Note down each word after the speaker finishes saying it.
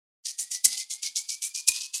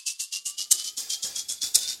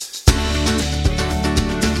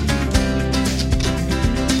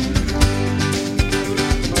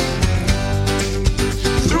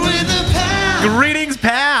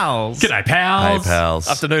G'day, pals. Hey, pals.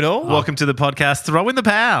 Afternoon all. Welcome to the podcast, Throw in the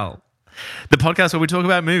Pal. The podcast where we talk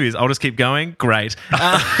about movies. I'll just keep going. Great.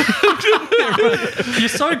 You're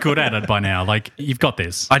so good at it by now. Like, you've got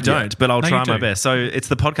this. I don't, but I'll No, try you do. my best. So it's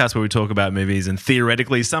the podcast where we talk about movies, and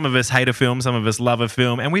theoretically, some of us hate a film, some of us love a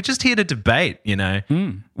film, and we're just here to debate,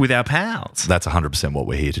 with our pals. That's 100% what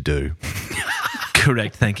we're here to do.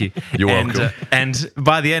 Correct, thank you. You're welcome. And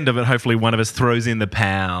by the end of it, hopefully one of us throws in the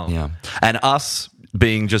pal. Yeah. And us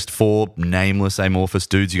being just four nameless, amorphous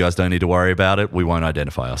dudes, you guys don't need to worry about it. We won't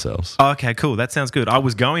identify ourselves. Oh, okay, cool. That sounds good. I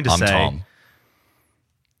was going to I'm say... Tom.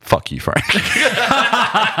 Fuck you, Frank. Great.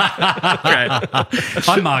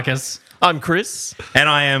 I'm Marcus. I'm Chris. And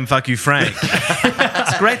I am Fuck You Frank.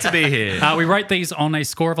 It's great to be here. We rate these on a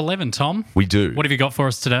score of 11, Tom. We do. What have you got for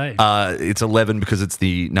us today? It's 11 because it's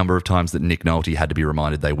the number of times that Nick Nolte had to be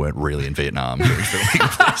reminded they weren't really in Vietnam during filming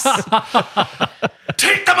of this.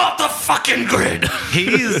 Take them off the fucking grid.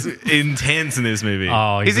 He's intense in this movie.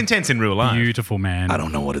 Oh, he's intense in real life. Beautiful man. I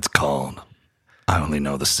don't know what it's called. I only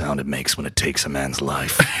know the sound it makes when it takes a man's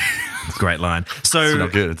life. Great line. So It's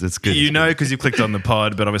not good. It's good. You know, because you clicked on the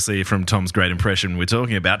pod, but obviously from Tom's great impression, we're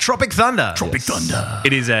talking about Tropic Thunder. Tropic Thunder.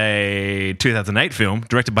 It is a 2008 film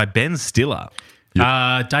directed by Ben Stiller.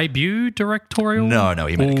 Debut directorial? No,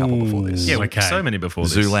 he made a couple before this. Yeah, Okay. so many before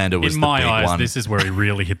this. Zoolander was In the my big eyes, one. this is where he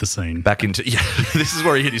really hit the scene. Back into this is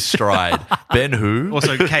where he hit his stride. Ben who?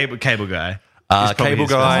 Also, Cable Guy. Is probably Cable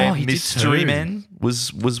his Guy, Oh, he did Mystery too. Men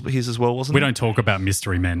was his as well, wasn't We it? don't talk about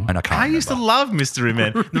mystery men. And I can't I used to remember. love Mystery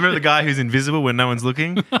Men. Remember the guy who's invisible when no one's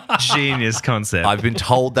looking? Genius concept. I've been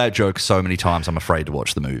told that joke so many times I'm afraid to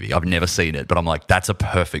watch the movie. I've never seen it, but I'm like, that's a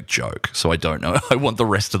perfect joke. So I don't know. I want the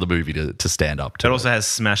rest of the movie to stand up to it also has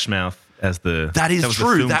Smash Mouth as the... That is was the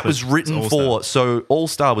true. film That clip. was written It's All-Star. for... So All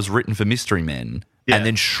Star was written for Mystery Men. Yeah. And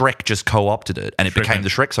then Shrek just co-opted it, and it became Men. the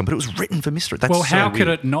Shrek song. But it was written for Mystery. That's Well, so how could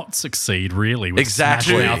weird. it not succeed, really? With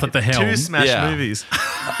Exactly. Smash Mouth at the helm. Two Smash Yeah. movies.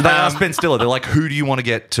 They asked Ben Stiller. They're like, "Who do you want to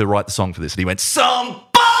get to write the song for this?" And he went,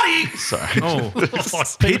 "Somebody." Sorry. Oh,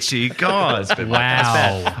 pitchy. God. That's Wow.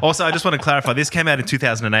 bad. Also, I just want to clarify, this came out in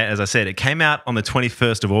 2008, as I said. It came out on the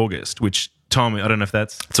 21st of August, which, Tom, I don't know if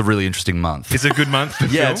that's... It's a really interesting month. It's a good month for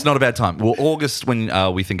Yeah, film? it's not a bad time. Well, August, when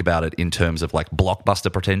we think about it in terms of like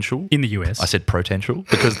blockbuster potential. In the US. I said potential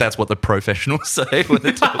because that's what the professionals say when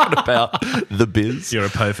they're talking about the biz. You're a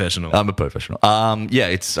professional. I'm a professional. Yeah,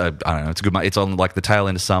 it's I don't know. It's a good month. It's on like the tail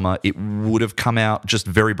end of summer. It would have come out just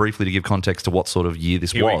very briefly to give context to what sort of year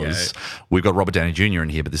this Here we was. We've got Robert Downey Jr. in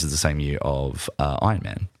here, but this is the same year of Iron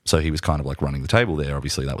Man. So he was kind of like running the table there.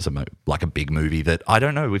 Obviously, that was like a big movie that I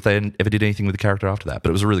don't know if they ever did anything with the character after that, but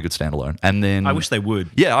it was a really good standalone. And then I wish they would.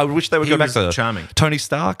 Yeah, I wish they would He go back was to charming. Tony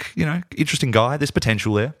Stark. Interesting guy. There's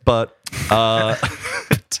potential there, but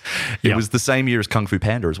it was the same year as Kung Fu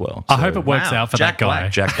Panda as well. I So hope it works Wow. out for Jack that guy.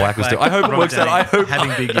 Black. Jack Black was. I hope it Robert works out. I Downey hope.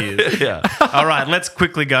 having big ears. Yeah. All right, let's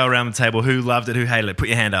quickly go around the table. Who loved it? Who hated it? Put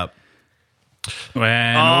your hand up.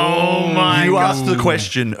 And, Oh, my You God. asked the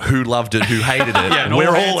question, who loved it, who hated it. and We're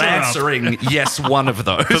all all hands are up. answering yes, one of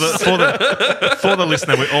those. For the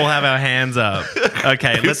listener, we all have our hands up.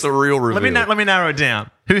 Okay, It's a real reveal. Let me narrow it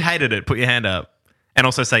down. Who hated it? Put your hand up, and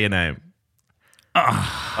also say your name.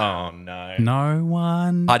 Oh no! no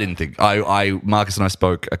one. I didn't think. Marcus and I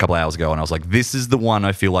spoke a couple of hours ago, and I was like, this is the one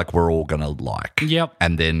I feel like we're all going to like. Yep.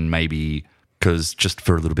 And then maybe, because just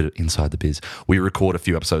for a little bit of inside the biz, we record a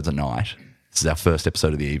few episodes at night. This is our first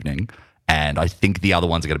episode of the evening. And I think the other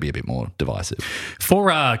ones are going to be a bit more divisive.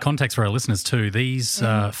 For context for our listeners too, these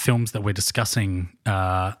films that we're discussing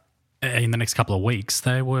in the next couple of weeks,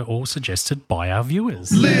 they were all suggested by our viewers.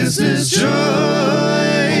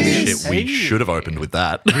 Shit, we should have opened with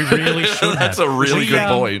that. We really should have. That's a really good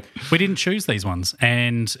point. We didn't choose these ones,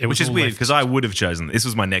 and it was Which is all weird left- because I would have chosen. This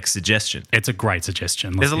was my next suggestion. It's a great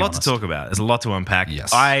suggestion. There's a lot to talk about. There's a lot to unpack.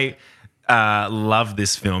 Yes. I love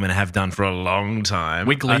this film and have done for a long time.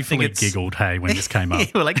 We I think gleefully it's- giggled, hey, when this came up.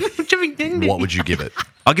 We're like, What would you give it?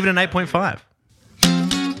 I'll give it an 8.5.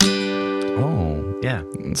 Oh, Yeah,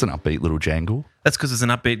 it's an upbeat little jangle. that's because it's an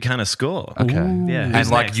upbeat kind of score. Okay. Yeah, And who's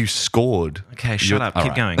like next? you scored. Okay, shut You're- up. all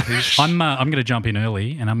Keep right. going. Who's- I'm going to jump in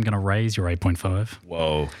early, and I'm going to raise your 8.5.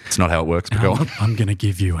 Whoa. It's not how it works, but go on. I'm going to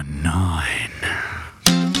give you a 9.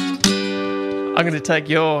 I'm going to take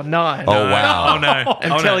your 9 Oh, wow. Oh no.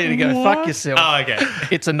 and Oh, tell no. you to go fuck yourself. Oh, okay.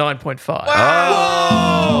 It's a 9.5.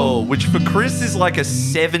 Oh, which for Chris is like a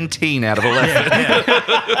 17 out of 11.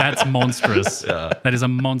 That's monstrous. That is a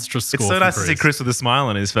monstrous score. It's so from nice to see Chris with a smile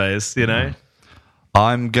on his face, you know?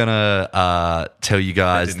 I'm gonna tell you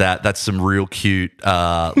guys that's some real cute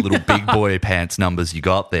little big boy pants numbers you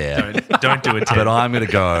got there. Don't do it, Tim. But I'm gonna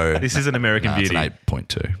go. This is an American It's Beauty. an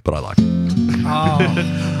 8.2, but I like it.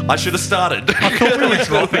 I should have started. I thought we were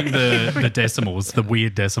dropping the decimals, the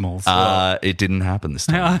weird decimals. It didn't happen this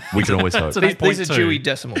time. We can always hope. It's an These are 8.2. Dewey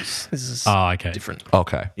decimals. This is okay. different.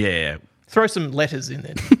 Okay. Yeah. Throw some letters in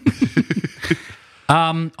there.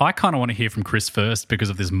 I kind of want to hear from Chris first because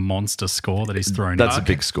of this monster score that he's thrown. That's in. a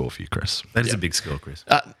big score for you, Chris. That is a big score, Chris.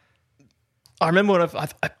 I remember when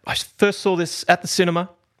I first saw this at the cinema.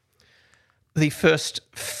 The first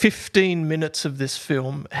 15 minutes of this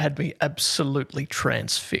film had me absolutely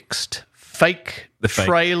transfixed. Fake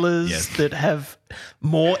trailers yes. that have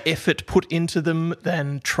more effort put into them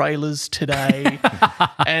than trailers today.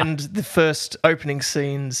 And the first opening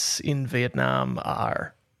scenes in Vietnam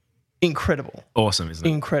are incredible. Awesome, isn't it?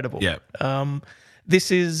 Incredible. Yeah.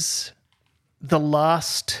 This is the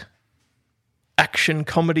last action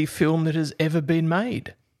comedy film that has ever been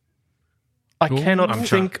made. I cannot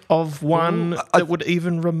think of one that would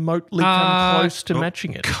even remotely come close to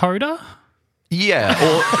matching it. Coda? Yeah,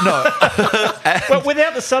 or no. Well,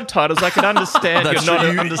 without the subtitles, I could understand you're That's not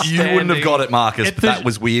true. You understanding. wouldn't have got it, Marcus, but that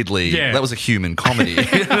was weirdly, Yeah. that was a human comedy.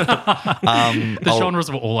 The genres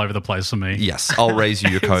were all over the place for me. Yes, I'll raise you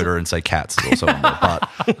your coda and say cats is also on there.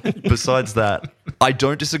 But besides that, I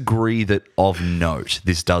don't disagree that of note,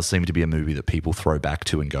 this does seem to be a movie that people throw back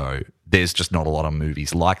to and go, there's just not a lot of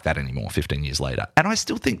movies like that anymore 15 years later. And I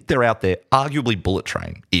still think they're out there. Arguably, Bullet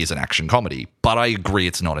Train is an action comedy, but I agree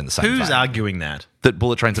it's not in the same Who's vein. arguing that? That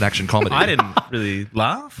Bullet Train's an action comedy. I didn't really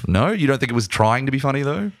laugh. No? You don't think it was trying to be funny,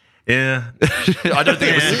 though? Yeah. I don't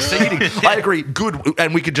think it was succeeding. I agree. Good.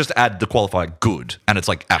 And we could just add the qualifier good. And it's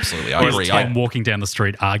like, absolutely, I Or agree. Tom walking down the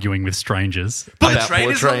street arguing with strangers. Bullet About Train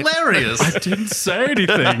Bullet is Train. hilarious. I didn't say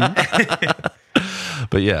anything.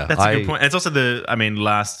 But yeah. That's a good point. It's also the,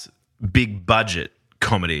 last big budget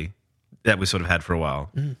comedy that we sort of had for a while.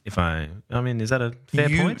 Is that a fair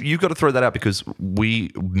point? You've got to throw that out because we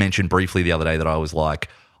mentioned briefly the other day that I was like,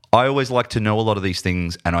 I always like to know a lot of these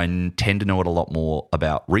things and I tend to know it a lot more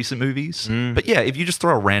about recent movies. But yeah, if you just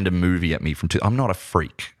throw a random movie at me I'm not a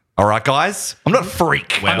freak. All right, guys? I'm not a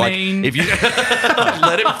freak. Well, I mean- if you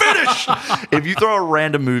let it finish. If you throw a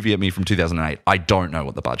random movie at me from 2008, I don't know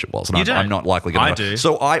what the budget was. And You don't? I'm not likely going to I do.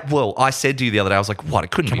 So I said to you the other day, I was like, what?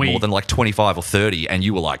 It couldn't be we- more than like 25 or 30. And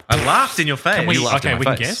you were like, I laughed in your face. We, You laughed in okay, my we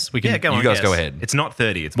can face. guess. We can, Yeah, go on. You guys guess. go ahead. It's not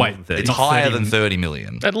 30. It's Wait, more than 30. it's not higher 30. than 30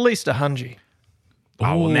 million. At least 100.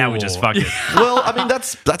 Oh, well, now we just fuck it. Well,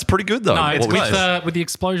 that's pretty good though. No, What was it? with the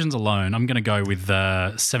explosions alone, I'm going to go with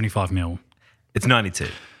 75 mil. It's 92.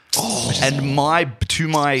 And my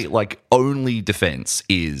like only defense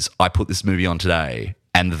is I put this movie on today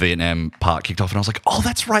and the Vietnam part kicked off and I was like, oh,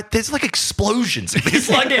 that's right. There's like explosions. It's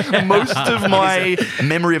like most of my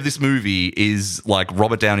memory of this movie is like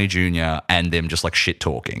Robert Downey Jr. and them just like shit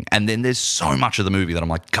talking. And then there's so much of the movie that I'm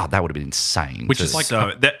like, God, that would have been insane. Which is like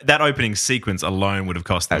So that opening sequence alone would have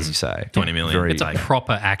cost them as you say, 20 million. very- it's a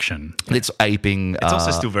proper action. it's aping. It's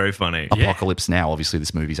also still very funny. Apocalypse Now. Obviously,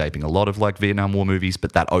 this movie's aping a lot of like Vietnam War movies,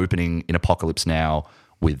 but that opening in Apocalypse Now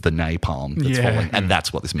with the napalm that's Yeah. falling, and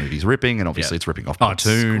that's what this movie's ripping, and obviously Yeah. it's ripping off Oh, it's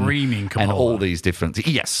Platoon screaming and Coppola. all these different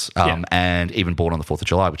and even Born on the 4th of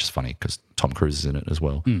July, which is funny because Tom Cruise is in it as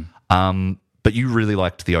well. But you really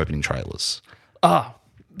liked the opening trailers.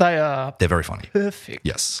 They are They're very funny. perfect.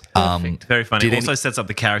 Yes. Very funny. Did It also sets up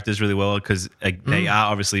the characters really well because they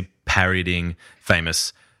are obviously parodying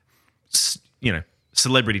famous,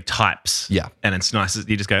 celebrity types. Yeah. And it's nice.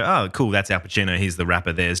 You just go, oh, cool, that's Al Pacino. He's the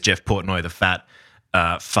rapper. There's Jeff Portnoy,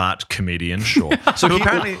 the fart comedian. Sure. So Who he-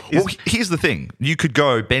 apparently well, is here's the thing. You could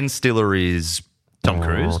go, Ben Stiller is Tom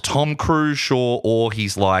Cruise. Tom Cruise, sure, or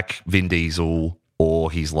he's like Vin Diesel,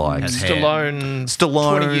 or he's like Has hair.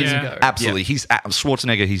 Stallone 20 years Yeah. ago. Absolutely. He's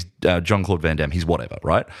Schwarzenegger, he's Jean-Claude Van Damme, he's whatever,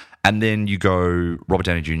 right? And then you go Robert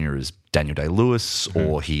Downey Jr. as Daniel Day-Lewis,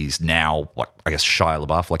 or he's now, like, I guess, Shia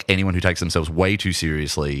LaBeouf, like anyone who takes themselves way too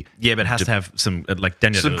seriously. Yeah, but it has to have some, like,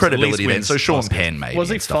 Daniel Some Day-Lewis at credibility least then. wins So Sean Oscars. Penn, maybe. Was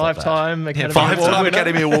he and stuff like that. five-time Academy Award Five-time winner?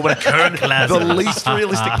 Academy Award winner. Laszlo. The least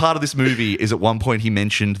realistic part of this movie is at one point he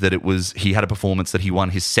mentioned that he had a performance that he won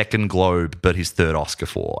his second Globe but his third Oscar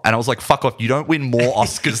for. And I was like, fuck off, you don't win more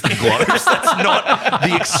Oscars than Globes. That's not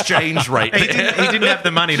the exchange rate. He didn't have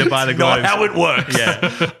the money to buy the Not Globes. how it works.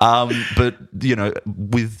 Yeah. But,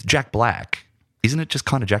 with Jack Black, isn't it just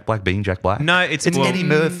kind of Jack Black being Jack Black? No, it's Eddie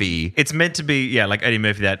Murphy. It's meant to be, like Eddie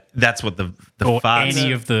Murphy. That's what the or farts.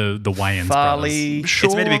 any of the Wayans Farley. brothers. Sure,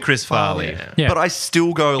 It's meant to be Chris Farley. Yeah. But I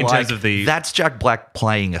still go In like, terms of the- that's Jack Black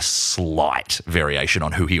playing a slight variation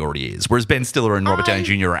on who he already is. Whereas Ben Stiller and Robert Downey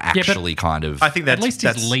Jr. are actually kind of... I think At that's least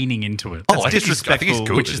that's, he's leaning into it. Oh, I think he's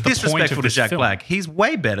good. Which is the point disrespectful of to this Jack film. Black. He's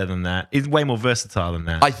way better than that. He's way more versatile than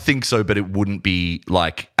that. I think so, but it wouldn't be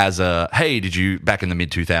like as a, hey, did you, back in the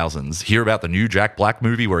mid-2000s, hear about the new Jack Black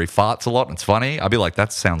movie where he farts a lot and it's funny? I'd be like,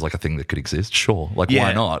 that sounds like a thing that could exist. Sure. Like,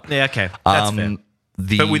 why not? Yeah, okay. That's fair.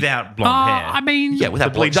 But without blonde hair. I mean, Yeah,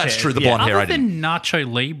 without blonde. bleached That's hair. true. The Yeah. blonde hair, I other didn't. than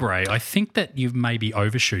Nacho Libre, I think that you've maybe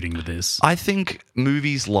overshooting with this. I think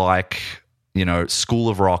movies like, School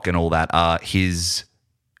of Rock and all that are his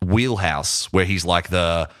wheelhouse, where he's like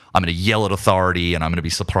I'm going to yell at authority and I'm going to be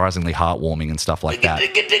surprisingly heartwarming and stuff like that.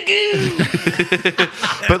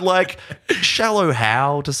 But like Shallow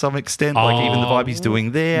Hal to some extent, like even the vibe he's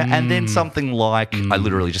doing there. And then something like, I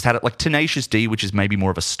literally just had it, like Tenacious D, which is maybe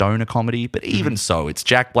more of a stoner comedy. But even so, it's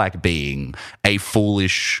Jack Black being a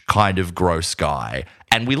foolish kind of gross guy.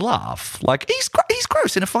 And we laugh. Like, he's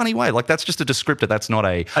gross in a funny way. Like, that's just a descriptor. That's not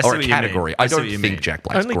a category. I don't think Jack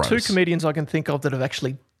Black's Only gross. two comedians I can think of that have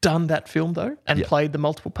actually done that film, though, and played the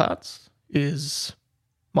multiple parts is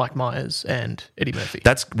Mike Myers and Eddie Murphy.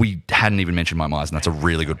 We hadn't even mentioned Mike Myers, and that's a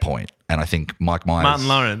really good point. And I think Mike Myers... Martin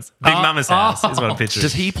Lawrence. Big Mama's house is what I'm picturing.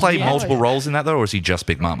 Does he play multiple roles in that, though, or is he just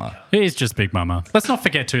Big Mama? He is just Big Mama. Let's not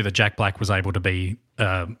forget, too, that Jack Black was able to be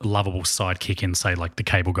a lovable sidekick in, say, like The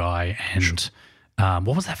Cable Guy and...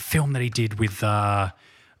 what was that film that he did with... The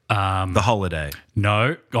Holiday.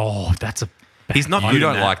 No. Oh, that's a... He's not good You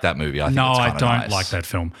don't in that. like that movie. I think No, it's I kinda don't nice. like that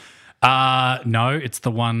film. No, it's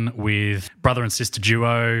the one with brother and sister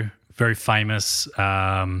duo, very famous.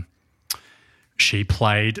 She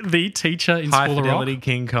played the teacher in High School of Fidelity, Rock.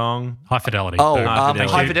 King Kong. High Fidelity. Oh, Boom.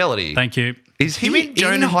 High Fidelity. Thank you. Is he Do you mean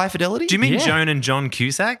Joan in and- High Fidelity? Do you mean Yeah. Joan and John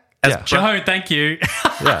Cusack? Yeah. Joe, thank you.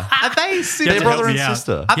 Yeah. Are they They're to brother help and me out.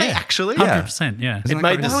 sister. Are they actually? Yeah. 100%, yeah. it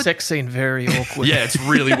made the sex scene very awkward. Yeah, it's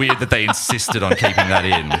really weird that they insisted on keeping that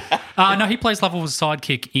in. No, he plays Lovell's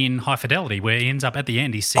sidekick in High Fidelity, where he ends up at the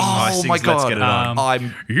end, he sings, Oh, my Let's God. Get It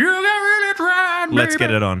On. You got really tried, Let's baby."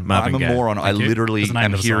 Get It On. Marvin I'm a Gaye. moron. I you. literally That's the name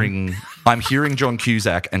am of the song. hearing... I'm hearing Joan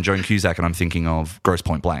Cusack, and I'm thinking of Grosse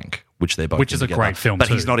Point Blank, which they're both Which in is a together. great film But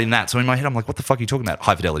too. he's not in that. So in my head, I'm like, what the fuck are you talking about?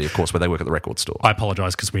 High Fidelity, of course, where they work at the record store. I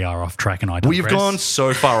apologise because we are off track and I We've digress. gone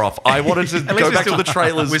so far off. I wanted to go back to the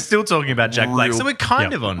trailers. We're still talking about Jack Black, Real- so we're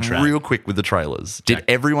kind of on track. Real quick with the trailers. Did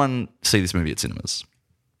everyone see this movie at cinemas?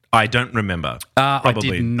 I don't remember. I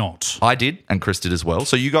Probably. did not. I did, and Chris did as well.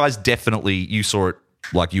 So you guys definitely, you saw it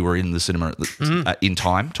like you were in the cinema in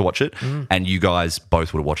time to watch it, and you guys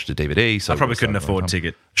both would have watched a DVD. So I probably couldn't afford a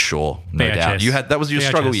ticket. Sure, no VHS. doubt. You had that was your VHS.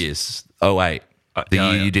 struggle years. 08. The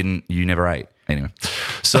yeah, year yeah. you never ate. Anyway,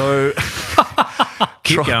 so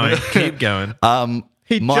Keep going. Keep going.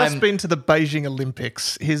 He'd just been to the Beijing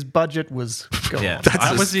Olympics. His budget was gone. Yeah.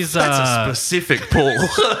 That was his. That's a specific pull.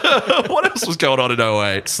 What else was going on in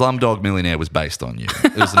 08? Slumdog Millionaire was based on you.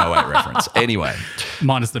 It was an 08 reference. Anyway,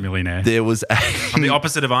 minus the millionaire. there was a... I'm the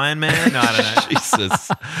opposite of Iron Man? No, I don't know.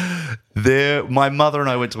 Jesus. My mother and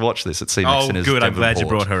I went to watch this at CMAX. Oh, good. I'm glad you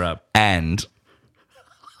brought her up. And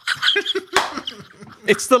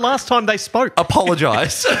It's the last time they spoke.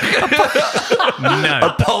 apologise. No.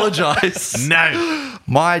 Apologise. No.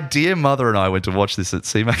 My dear mother and I went to watch this at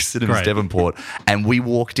CMAX Cinemas Great. Devonport, and we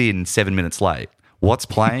walked in 7 minutes late. What's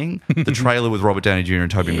playing? The trailer with Robert Downey Jr.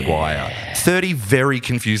 and Tobey Maguire. 30 very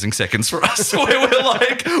confusing seconds for us where we're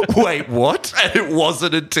like, wait, what? And it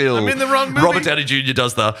wasn't until I'm in the wrong movie. Robert Downey Jr.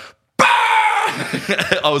 does the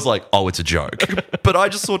I was like, oh, it's a joke. But I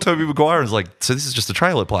just saw Tobey Maguire and was like, so this is just a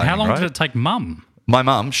trailer playing, How long right? did it take Mum? My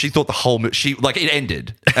mum, she thought the whole movie, it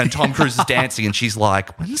ended, and Tom Cruise is dancing, and she's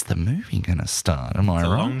like, when's the movie going to start? Am I It's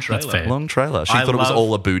a wrong? long trailer. That's fair. Long trailer. She I thought it was love-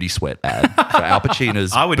 all a booty sweat ad for Al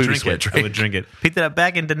Pacino's I would booty drink sweat it. drink. I would drink it. Pick that up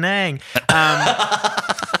back in Da Nang.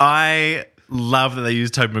 I love that they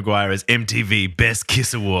use Tobey Maguire as MTV Best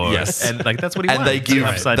Kiss Award. Yes. And like that's what he And won. they give-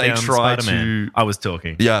 Upside they Down try Spider-Man. to- I was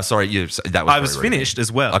talking. Yeah, sorry, that was I was very rude. finished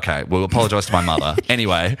as well. Okay, well, apologise to my mother.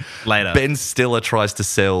 Anyway, Later. Ben Stiller tries to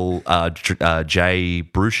sell Jay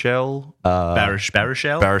Baruchel.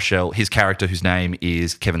 Baruchel, his character whose name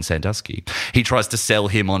is Kevin Sandusky. He tries to sell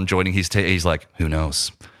him on joining his team. He's like, who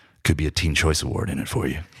knows? Could be a Teen Choice Award in it for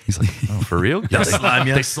you. He's like, oh, for real? Yeah,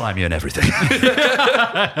 they slime you and everything.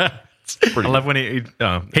 I love when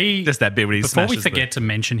he just that bit when he Before we smashes forget to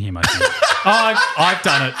mention him, I think. I've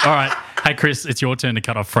done it. All right. Hey, Chris, it's your turn to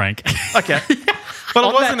cut off Frank. Okay. Well,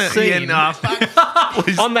 On it wasn't that it. scene-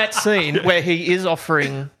 Fuck. On that scene where he is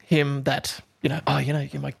offering him that you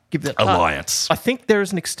might give that part. Alliance. I think there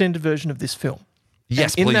is an extended version of this film.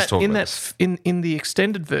 Yes, And please talk about this. In the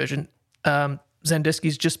extended version,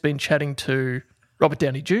 Zandesky's just been chatting to Robert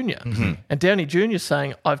Downey Jr. And Downey Jr.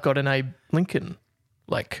 saying, "I've got an Abe Lincoln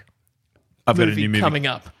I've got a new movie coming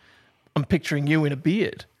up. I'm picturing you in a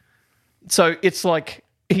beard." So it's like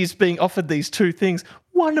he's being offered these two things.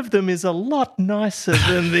 One of them is a lot nicer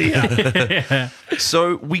than the other.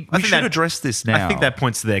 So we should address this now. I think that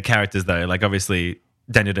points to their characters, though. Like, obviously,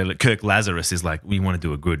 Kirk Lazarus is like, we want to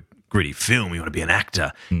do a good, gritty film. We want to be an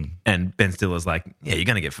actor. And Ben Stiller's like, yeah, you're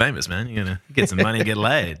going to get famous, man. You're going to get some money and get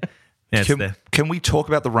laid. Yeah, Can we talk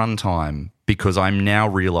about the runtime? Because I'm now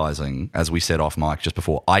realizing, as we said off mic just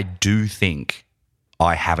before, I do think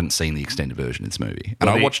I haven't seen the extended version of this movie. And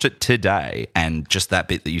I watched it today, and just that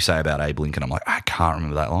bit that you say about Abe Lincoln, I'm like, I can't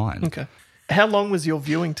remember that line. Okay. How long was your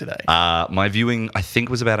viewing today? My viewing, I think,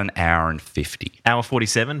 was about an hour and 50. Hour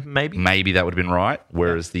 47, maybe? Maybe that would have been right,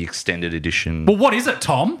 whereas the extended edition... Well, what is it,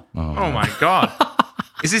 Tom? Oh my God.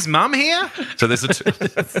 Is this mum here? So there's so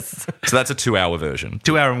that's a 2-hour version.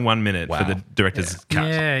 2 hour and 1 minute for the director's cut.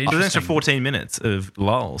 Yeah, So that's for 14 minutes of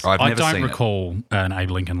lulls. I've I never don't seen recall an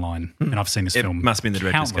Abe Lincoln line, and I've seen this film must be in the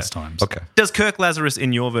director's countless cut. times. Okay. Does Kirk Lazarus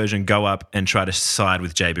in your version go up and try to side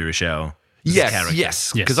with J.B. Rochelle?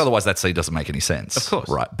 Yes, because otherwise that scene doesn't make any sense. Of course.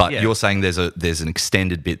 Right. But Yeah. you're saying there's an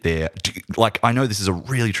extended bit there. Like, I know this is a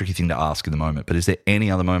really tricky thing to ask in the moment, but is there any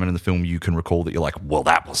other moment in the film you can recall that you're like, well,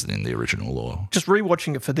 that wasn't in the original, or... Just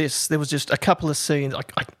rewatching it for this, there was just a couple of scenes.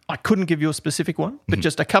 I couldn't give you a specific one, but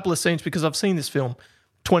just a couple of scenes because I've seen this film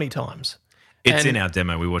 20 times. It's And- in our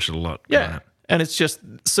demo. We watch it a lot. Yeah. And it's just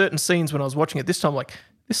certain scenes when I was watching it this time, like,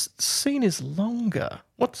 this scene is longer.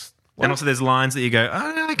 What? And also there's lines that you go,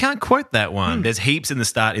 oh, I can't quote that one. There's heaps in the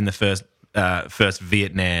start in the first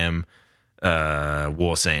Vietnam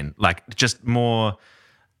war scene. Like, just more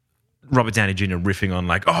Robert Downey Jr. riffing on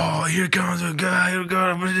like, oh, here comes a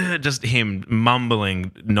guy, just him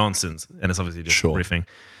mumbling nonsense. And it's obviously just riffing.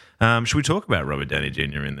 Should we talk about Robert Downey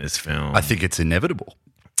Jr. in this film? I think it's inevitable.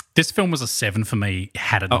 This film was a 7 for me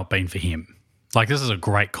had it not been for him. Like, this is a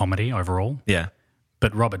great comedy overall, Yeah.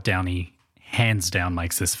 but Robert Downey hands down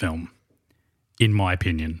makes this film, in my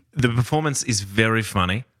opinion. The performance is very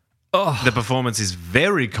funny. The performance is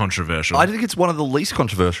very controversial. I think it's one of the least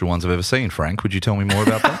controversial ones I've ever seen, Frank. Would you tell me more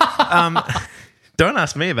about that? Don't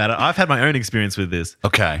ask me about it. I've had my own experience with this.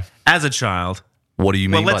 Okay. As a child. What do you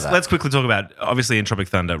mean by that? Let's quickly talk about, obviously in Tropic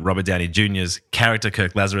Thunder, Robert Downey Jr.'s character,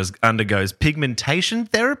 Kirk Lazarus, undergoes pigmentation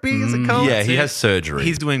therapy, is it called? Yeah, he has surgery.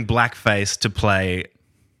 He's doing blackface to play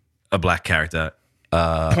a black character.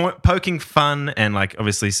 Poking fun and like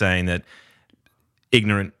obviously saying that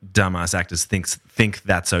ignorant dumbass actors think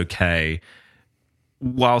that's okay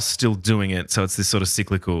while still doing it. So it's this sort of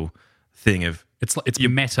cyclical thing of It's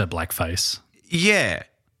meta blackface. yeah,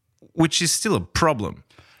 which is still a problem.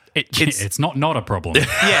 It's not a problem.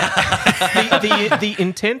 Yeah, the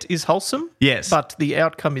intent is wholesome. Yes. But the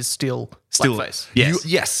outcome is still blackface. yes.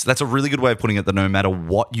 Yes, that's a really good way of putting it, that no matter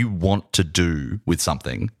what you want to do with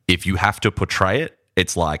something, if you have to portray it,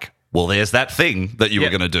 it's like, well, there's that thing that you were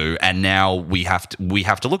going to do, and now we have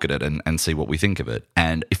to look at it and see what we think of it.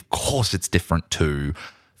 And of course it's different to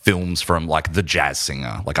films from like The Jazz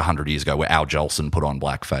Singer, like 100 years ago, where Al Jolson put on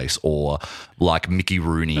blackface, or like Mickey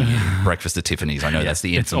Rooney in Breakfast at Tiffany's. I know that's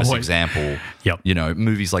the infamous example. Yep. You know,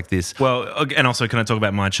 movies like this. Well, and also, can I talk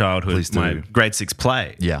about my childhood? Please do. My grade 6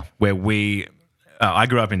 play. Yeah. Where I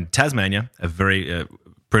grew up in Tasmania, a very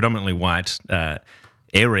predominantly white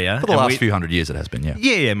area. For the last few hundred years it has been, yeah.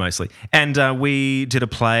 Yeah, mostly. And we did a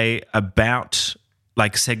play about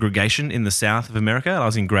like segregation in the South of America. I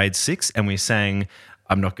was in grade 6, and we sang,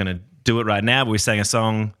 I'm not going to do it right now, but we sang a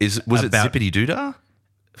song. Was it Zippity Doodah?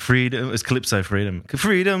 Freedom. It was Calypso Freedom.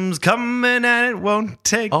 Freedom's coming and it won't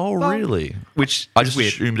take Oh, long. really? Which I is just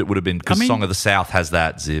weird. assumed it would have been because Song of the South has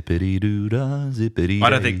that zippity doodah, zippity.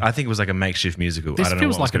 I think it was like a makeshift musical. This I don't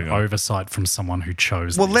feels know what like was an going on. oversight from someone who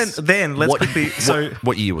chose Well, this. then let's quickly. So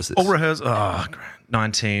what year was this? all rehearsal.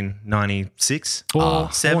 1996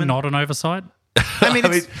 or 7. not an oversight. I mean,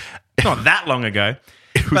 it's not that long ago.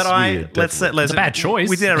 But weird, let's It's a bad choice.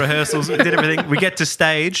 We did our rehearsals. We did everything. We get to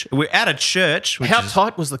stage. We're at a church. Which How is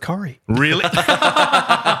tight was the choreo? really?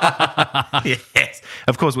 Yes,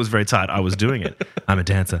 of course, it was very tight. I was doing it. I'm a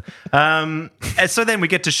dancer. And so then we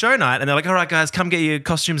get to show night, and they're like, "All right, guys, come get your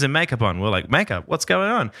costumes and makeup on." We're like, "Makeup? What's going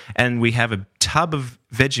on?" And we have a tub of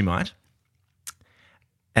Vegemite,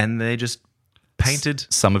 and they just painted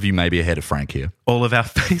Some of you may be ahead of Frank here. all of our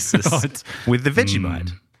faces God. with the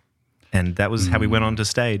Vegemite. And that was how we went on to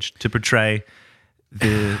stage to portray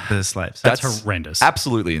the slaves. That's horrendous.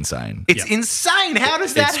 Absolutely insane. It's insane. How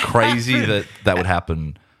does that It's crazy happen? that would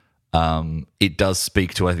happen. It does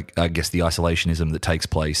speak to, I guess, the isolationism that takes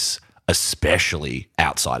place, especially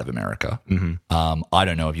outside of America. I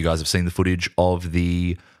don't know if you guys have seen the footage of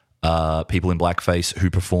the people in blackface who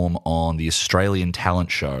perform on the Australian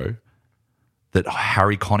talent show that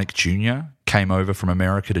Harry Connick Jr. came over from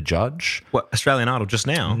America to judge. What, Australian Idol just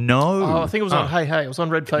now? No. Oh, I think it was on Hey Hey. It was on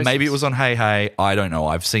Red Faces. Maybe it was on Hey Hey. I don't know.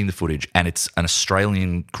 I've seen the footage, and it's an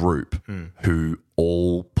Australian group who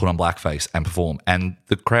all put on blackface and perform, and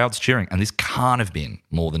the crowd's cheering. And this can't have been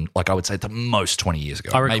more than, like, I would say at the most 20 years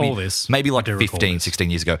ago. I recall this. Maybe like I do recall 15, this. 16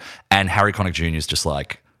 years ago. And Harry Connick Jr. is just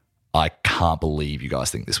like, I can't believe you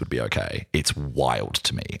guys think this would be okay. It's wild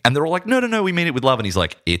to me. And they're all like, no, we mean it with love. And he's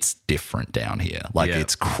like, it's different down here. Like, Yeah.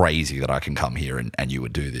 it's crazy that I can come here and you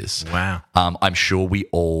would do this. Wow. I'm sure we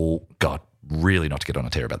all, God, really not to get on a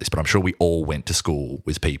tear about this, but I'm sure we all went to school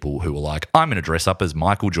with people who were like, I'm going to dress up as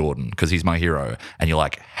Michael Jordan because he's my hero. And you're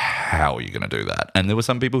like, how are you going to do that? And there were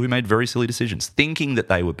some people who made very silly decisions thinking that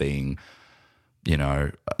they were being, you know,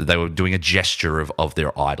 they were doing a gesture of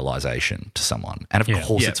their idolization to someone. And of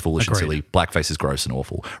course it's foolish and silly. Blackface is gross and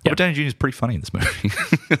awful. Robert Downey Jr. is pretty funny in this movie.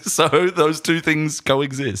 So those two things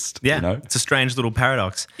coexist. Yeah. You know? It's a strange little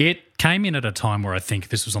paradox. It came in at a time where I think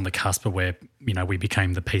this was on the cusp of where, you know, we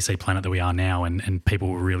became the PC planet that we are now, and people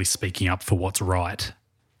were really speaking up for what's right.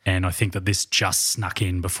 And I think that this just snuck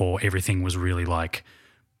in before everything was really like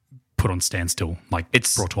put on standstill, like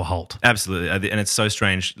it's brought to a halt. Absolutely. And it's so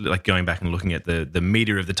strange, like going back and looking at the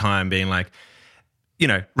media of the time being like, you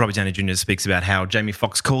know, Robert Downey Jr. speaks about how Jamie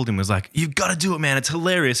Foxx called him, was like, you've got to do it, man. It's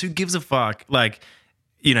hilarious. Who gives a fuck? Like,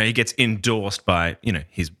 you know, he gets endorsed by, you know,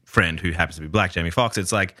 his friend who happens to be black, Jamie Foxx.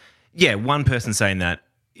 It's like, yeah, one person saying that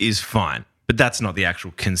is fine, but that's not the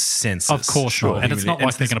actual consensus. Of course not. And it's not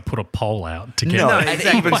like they're going to put a poll out to get No, it.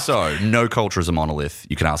 and even so, no culture is a monolith.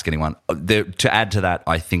 You can ask anyone. To add to that,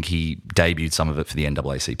 I think he debuted some of it for the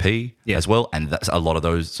NAACP as well, and that's, a lot of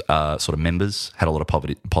those sort of members had a lot of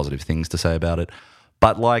positive things to say about it.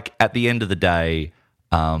 But like at the end of the day,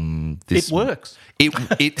 it works.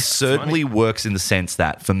 It certainly works in the sense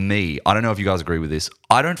that for me, I don't know if you guys agree with this,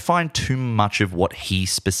 I don't find too much of what he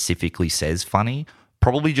specifically says funny.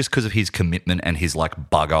 Probably just because of his commitment and his like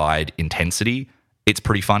bug-eyed intensity. It's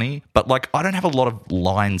pretty funny, but like I don't have a lot of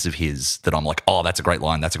lines of his that I'm like, oh, that's a great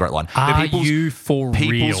line. That's a great line. Are you for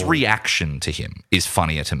people's real? reaction to him is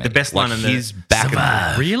funnier to me. The best line in his the back.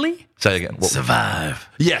 Survive. Really? Say again. Survive.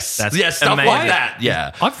 Yes, That's stuff amazing. like that.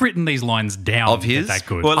 Yeah. I've written these lines down. Of his, That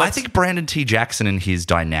good. Well, I think Brandon T. Jackson and his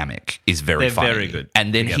dynamic is very They're funny. very good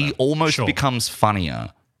And then he together. almost becomes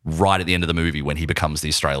funnier right at the end of the movie when he becomes the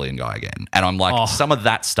Australian guy again. And I'm like, some of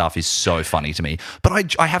that stuff is so funny to me.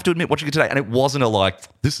 But I have to admit, watching it today, and it wasn't a like,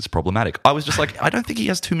 this is problematic. I was just like, I don't think he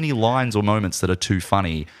has too many lines or moments that are too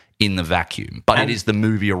funny in the vacuum. But it is the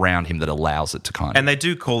movie around him that allows it to kind of... And they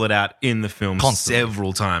do call it out in the film Constantly.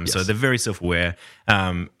 several times, so they're very self-aware.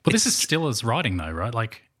 But this is still as writing though, right?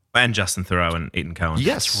 Like, And Justin Theroux and Ethan Coen.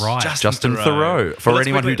 Yes, right. Justin Theroux. For Well,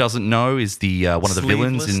 anyone who quickly- doesn't know, is the one of the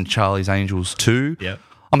villains Sleeveless. in Charlie's Angels 2. Yep.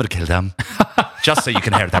 I'm going to kill them, just so you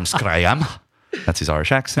can hear them scream. That's his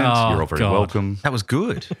Irish accent. Oh, You're all very God. welcome. That was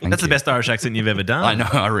good. That's the best Irish accent you've ever done. I know,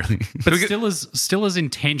 I really... but still as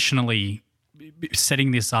intentionally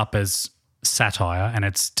setting this up as satire, and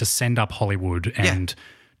it's to send up Hollywood and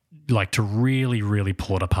like to really, really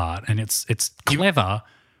pull it apart. And it's clever,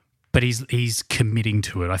 but he's committing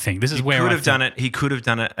to it. I think this is where He could have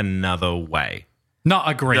done it another way. No,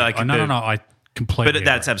 agree. Like No. I completely. But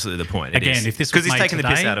that's agree. absolutely the point. Again, if this was he's made taking today,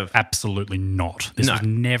 the piss out of, absolutely not. This No. would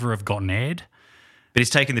never have gotten aired. but he's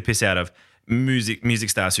taking the piss out of music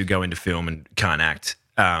stars who go into film and can't act.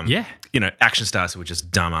 You know, action stars who are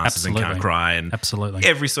just dumbasses Absolutely. and can't cry. And Absolutely.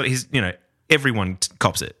 every sort of, everyone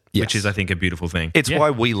cops it, which is, I think, a beautiful thing. It's why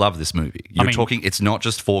we love this movie. You're mean- talking, it's not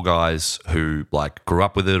just four guys who like grew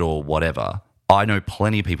up with it or whatever. I know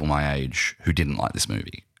plenty of people my age who didn't like this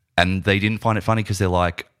movie. And they didn't find it funny because they're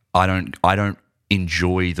like, I don't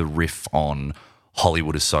enjoy the riff on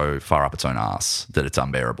Hollywood is so far up its own ass that it's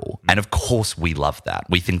unbearable. And of course we love that.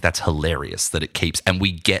 We think that's hilarious that it keeps, and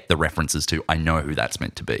we get the references to, I know who that's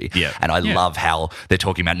meant to be. Yeah. And I love how they're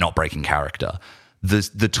talking about not breaking character.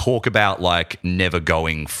 The talk about like never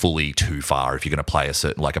going fully too far if you're going to play a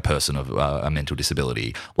certain, like a person of a mental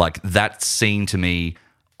disability, like that scene to me,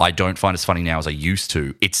 I don't find as funny now as I used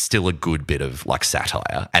to. It's still a good bit of like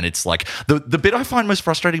satire. And it's like the bit I find most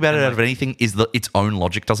frustrating about it out of anything is that its own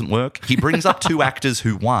logic doesn't work. He brings up two actors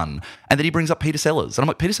who won, and then he brings up Peter Sellers. And I'm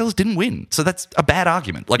like, Peter Sellers didn't win. So that's a bad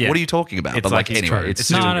argument. Like, what are you talking about? It's but like like he's anyway, true. it's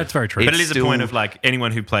No, still, it's very true. But it is a point of like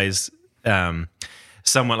anyone who plays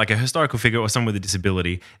someone like a historical figure or someone with a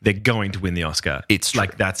disability, they're going to win the Oscar. It's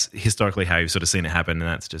like that's historically how you've sort of seen it happen, and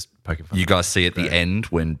that's just poking fun. You guys see at the end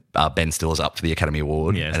when Ben Stiller's up for the Academy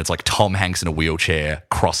Award, Yes. and it's like Tom Hanks in a wheelchair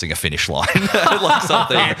crossing a finish line, like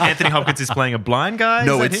something. Anthony Hopkins is playing a blind guy.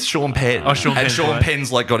 No, Is that it's him? Sean Penn. Oh, Sean and Penn's Sean blind.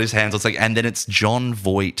 Penn's like got his hands. It's like, and then it's John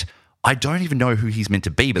Voight. I don't even know who he's meant to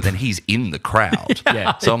be, but then he's in the crowd.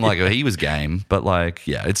 Yeah. So I'm like, oh, he was game. But like,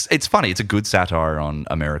 yeah, it's funny. It's a good satire on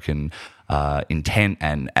American intent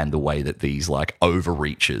and the way that these like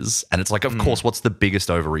overreaches. And it's like, of course, what's the biggest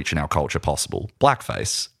overreach in our culture possible?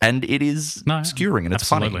 Blackface. And it is skewering and it's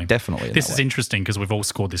funny, definitely. This is interesting because we've all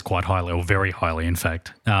scored this quite highly, or very highly, in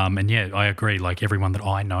fact. And yeah, I agree. Like everyone that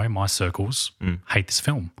I know, my circles, hate this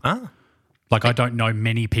film. Like I don't know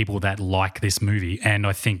many people that like this movie, and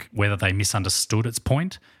I think whether they misunderstood its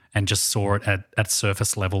point and just saw it at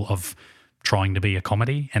surface level of trying to be a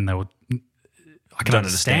comedy, and they were, I can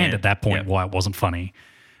understand at that point why it wasn't funny.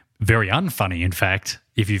 Very unfunny, in fact,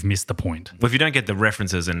 if you've missed the point. Well, if you don't get the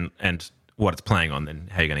references and what it's playing on, then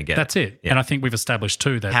how are you going to get That's it. Yeah. And I think we've established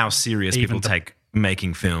too that how serious even people take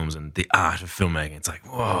making films and the art of filmmaking. It's like,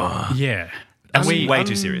 whoa. Yeah. And way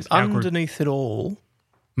too serious. Underneath it all,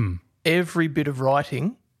 every bit of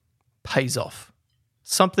writing pays off.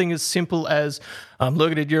 Something as simple as, I'm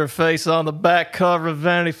looking at your face on the back cover of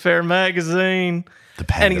Vanity Fair magazine.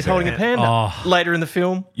 And he's holding a panda. Later in the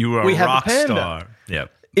film, You were we a have rock a panda. star.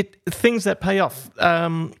 Yep. Things that pay off.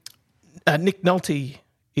 Nick Nolte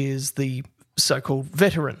is the so-called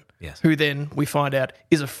veteran, Yes. who then we find out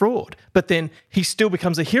is a fraud. But then he still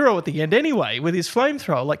becomes a hero at the end anyway with his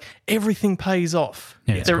flamethrower. Like everything pays off.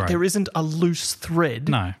 Yeah, it's great. There isn't a loose thread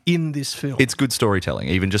in this film. It's good storytelling,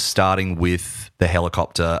 even just starting with the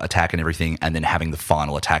helicopter attack and everything, and then having the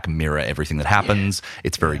final attack mirror everything that happens.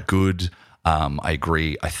 It's very good. I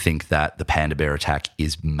agree. I think that the panda bear attack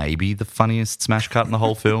is maybe the funniest smash cut in the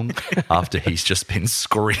whole film after he's just been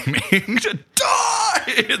screaming to die.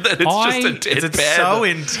 That it's just a dead It's panda. so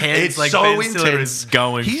intense. It's like so Ben Stiller intense. is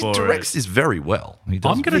going He for directs this very well. He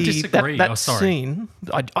does. I'm going to disagree. That sorry. scene,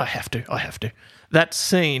 I have to. That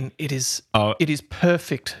scene, it is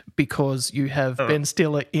perfect because you have Ben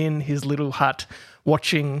Stiller in his little hut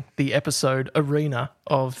watching the episode Arena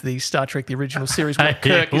of the Star Trek, the original series, where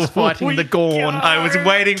Kirk is fighting the Gorn. I was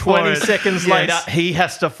waiting for 20 it. seconds Yes. later, he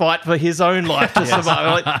has to fight for his own life to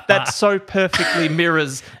survive. Like, that so perfectly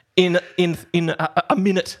mirrors in a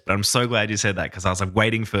minute. But I'm so glad you said that because I was like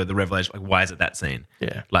waiting for the revelation. Like, why is it that scene?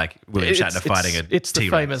 Yeah. Like William Shatner fighting a It's the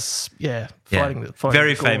T-Rex. famous, fighting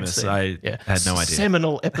Very the Gorn famous. scene. I had no idea.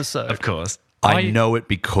 Seminal episode. Of course. I know it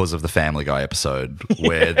because of the Family Guy episode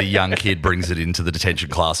where the young kid brings it into the detention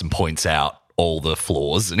class and points out all the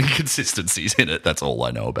flaws and inconsistencies in it. That's all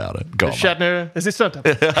I know about it. Go on, mate. Shatner, there's this one.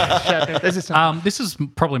 Shatner, there's this one. This is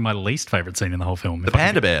probably my least favourite scene in the whole film. The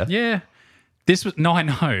panda bear. Yeah. This was I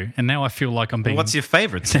know, and now I feel like I'm being. What's your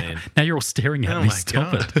favourite scene? Now you're all staring at Oh me. my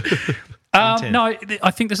Stop God. it. No,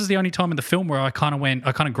 I think this is the only time in the film where I kind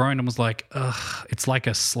of groaned and was like, ugh, it's like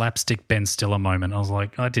a slapstick Ben Stiller moment. I was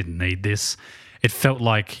like, I didn't need this. It felt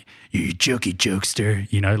like, you jokey jokester,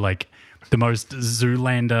 like the most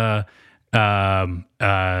Zoolander,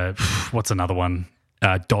 what's another one?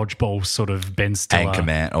 Dodgeball sort of Ben Stiller.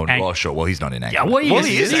 Anchorman. Oh, sure. Well, he's not in Anchorman. Yeah, well,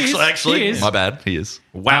 he is actually. He is. My bad. He is.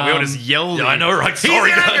 Wow, we all just yelled. Yeah, I know, right? Sorry,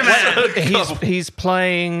 guys. He's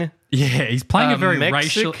playing Yeah, he's playing a very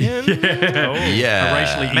racial. Mexican. Yeah.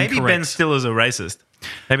 racially Maybe incorrect. Ben Stiller's a racist.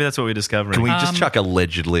 Maybe that's what we're discovering. Can we just chuck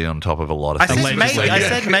allegedly on top of a lot of I things? said maybe. I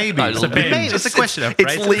said maybe. No, So Ben, maybe. It's a question of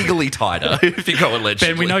It's racism. legally tighter if you go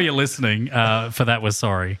allegedly. Ben, we know you're listening. For that, we're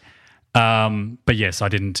sorry. But yes, I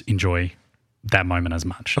didn't enjoy that moment as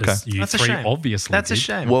much as you That's a three shame. obviously That's a did.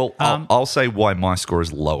 shame. Well, I'll say why my score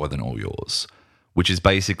is lower than all yours, which is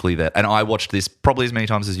basically that. And I watched this probably as many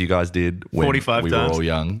times as you guys did when 45 we times. were all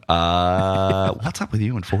young. What's up with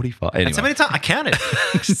you in 45? Anyway, That's how many times I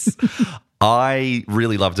counted. I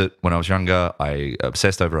really loved it when I was younger. I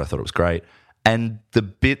obsessed over it. I thought it was great. And the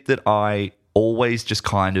bit that I always just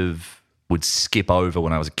kind of would skip over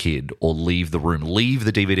when I was a kid or leave the room, leave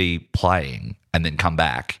the DVD playing and then come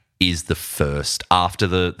back is the first, after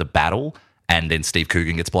the battle and then Steve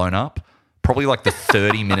Coogan gets blown up. Probably like the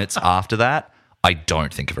 30 minutes after that, I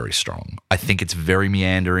don't think are very strong. I think it's very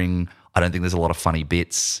meandering. I don't think there's a lot of funny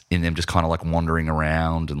bits in them just kind of like wandering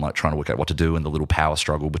around and like trying to work out what to do and the little power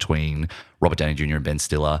struggle between Robert Downey Jr. and Ben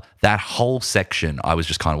Stiller. That whole section, I was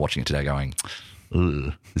just kind of watching it today going,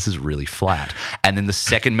 ugh, this is really flat. And then the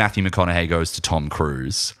second Matthew McConaughey goes to Tom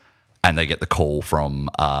Cruise and they get the call from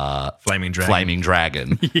Flaming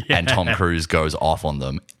Dragon. and Tom Cruise goes off on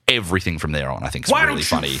them. everything from there on, I think, is really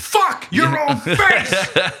funny. Fuck your own face?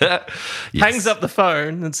 Hangs up the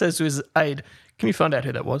phone and says to his aide, "Can you find out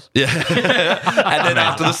who that was?" Yeah. And then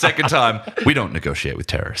after the second time, we don't negotiate with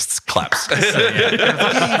terrorists. Claps.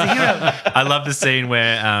 I love the scene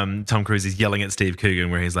where Tom Cruise is yelling at Steve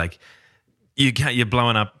Coogan, where he's like, "You're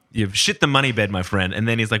blowing up. You've shit the money bed, my friend." And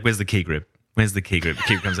then he's like, "Where's the key grip? Where's the key grip?" The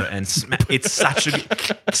key grip comes out, and it's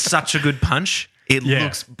such a good punch. It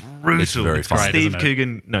looks brutal. It's very funny. Steve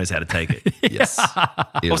Coogan knows how to take it. Yes.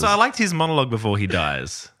 Also, I liked his monologue before he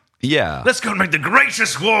dies. Yeah. Let's go and make the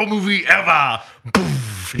greatest war movie ever.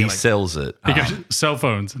 He sells it. He goes, cell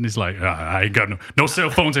phones. And he's like, I ain't got no cell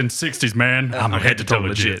phones in 60s, man. I'm head to toe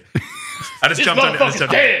legit. I just jumped on it.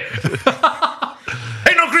 Dead.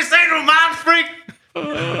 Ain't no Crusader, mind freak.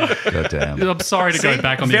 Goddamn. I'm sorry to go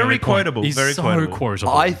back on the very early point. quotable, He's very so quotable.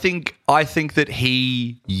 I think that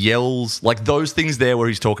he yells like those things there where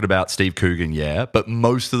he's talking about Steve Coogan, but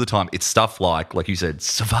most of the time it's stuff like you said,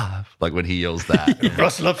 survive, like when he yells that.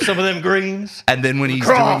 Rustle up some of them greens. And then when he's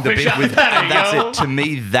doing the bit with There you that's go. it. To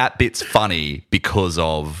me, that bit's funny because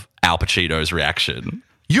of Al Pacino's reaction.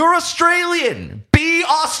 You're Australian. Be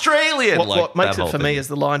Australian. What makes that it whole for me thing. is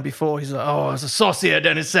the line before. He's like, "Oh, it's a saucier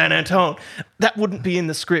down in San Antone." That wouldn't be in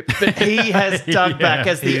the script, but he has dug back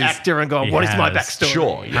as the actor and gone, "What is my has. backstory?"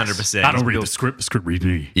 Sure, yes. 100%. I don't read the script. The script reads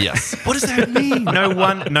me. Yes. What does that mean?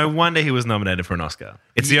 No wonder he was nominated for an Oscar.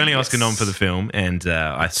 It's the only Oscar nom for the film, and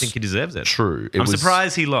I think he deserves it. True. I'm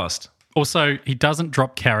surprised he lost. Also, he doesn't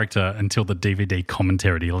drop character until the DVD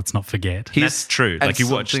commentary. Let's not forget. That's true. and Like you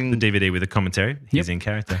watch the something- DVD with the commentary, he's in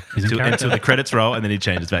character. He's in character. Until the credits roll, and then he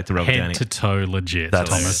changes back to Robert Downey. Head to toe legit, That's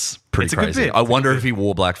Thomas. pretty It's a good crazy. bit. I wonder if he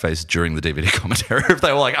wore blackface during the DVD commentary. If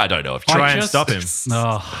they were like, I don't know if Try and stop him.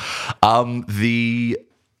 Oh, The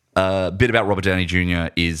bit about Robert Downey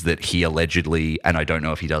Jr. is that he allegedly, and I don't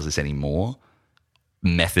know if he does this anymore,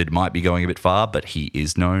 method might be going a bit far, but he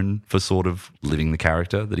is known for sort of living the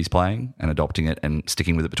character that he's playing and adopting it and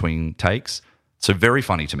sticking with it between takes. So very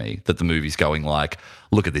funny to me that the movie's going like,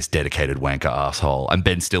 look at this dedicated wanker asshole, and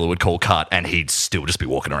Ben Stiller would call cut and he'd still just be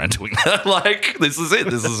walking around doing that. Like, this is it.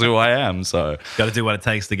 This is who I am. So Got to do what it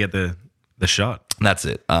takes to get the shot. that's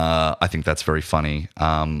it. I think that's very funny.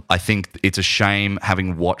 I think it's a shame,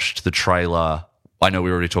 having watched the trailer. I know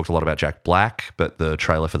we already talked a lot about Jack Black, but the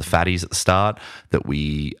trailer for the Fatties at the start, that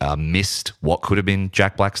we missed what could have been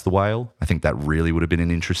Jack Black's The Whale. I think that really would have been an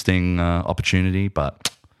interesting opportunity, but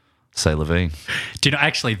c'est la vie. do you know?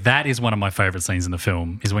 Actually, that is one of my favorite scenes in the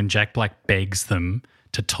film. Is when Jack Black begs them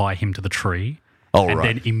to tie him to the tree, and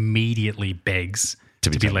right. then immediately begs to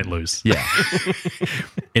be let loose. Yeah.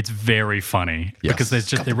 It's very funny because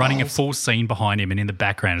they're running a full scene behind him, and in the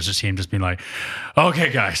background it's just him just being like, "Okay,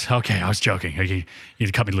 guys, okay, I was joking. Okay,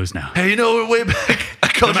 you cut me loose now." Hey, you know, we're way back. I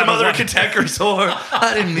called your mother a cantankerous whore.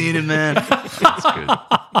 I didn't mean it, man. It's good.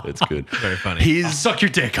 It's good. Very funny. I'll suck your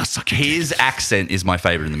dick. I'll suck your dick. His accent is my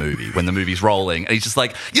favorite in the movie when the movie's rolling, and he's just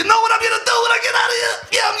like, "You know what I'm gonna do when I get out of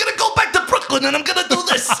here? Yeah, I'm gonna go back to Brooklyn and I'm gonna do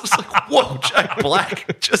this." It's like, whoa, Jack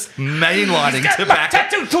Black just mainlining to back.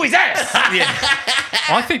 Tattoo to his ass.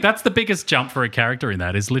 I think that's the biggest jump for a character in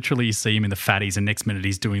that is literally you see him in the Fatties, and next minute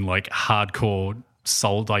he's doing like hardcore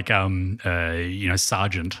soul, like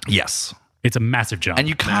sergeant. Yes, It's a massive jump, and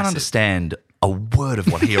you can't understand a word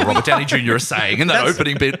of what he or Robert Downey Jr. is saying in that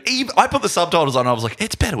opening bit. Even, I put the subtitles on and I was like,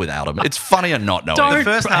 it's better without him. It's funnier not knowing. Don't- The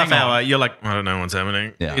first Hang half on. hour, you're like, I don't know what's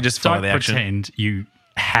happening. Yeah. You just follow Don't the action. pretend you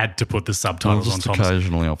had to put the subtitles on. Just Thomas.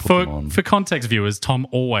 occasionally I'll put them on. For context viewers, Tom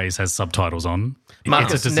always has subtitles on. It's a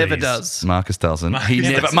Marcus disease. never does. Marcus doesn't.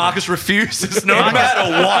 Marcus refuses no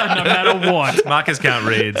matter what. No matter what. Marcus can't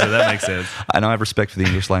read, so that makes sense. And I have respect for the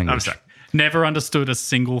English language. I'm sorry. Never understood a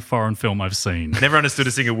single foreign film I've seen. Never understood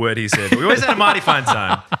a single word he said. But we always had a mighty fine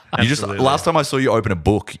time. You just Absolutely. last time I saw you open a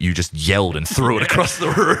book, you just yelled and threw it across the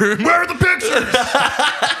room. Where are the pictures?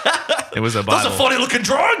 It was a Those Bible. are funny looking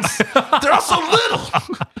drawings. They're all so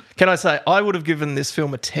little. Can I say I would have given this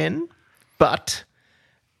film a 10, but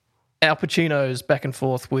Al Pacino's back and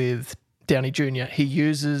forth with Downey Jr., he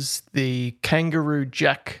uses the Kangaroo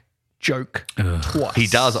Jack joke twice. He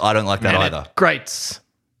does. I don't like that And either. it grates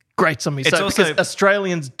on me. It's So also- because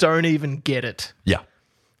Australians don't even get it. Yeah.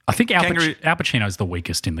 I think Al Kangaroo- Pacino's the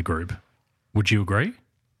weakest in the group. Would you agree?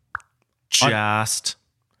 Just.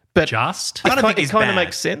 But Just? I don't think it he's kind of bad.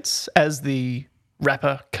 makes sense as the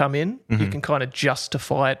rapper come in. You can kind of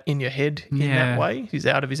justify it in your head in Yeah. that way. He's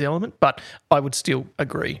out of his element, but I would still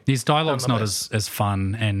agree. His dialogue's not Nonetheless. as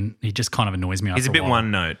fun, and he just kind of annoys me after He's a bit while.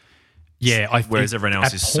 one note. Yeah, Whereas everyone else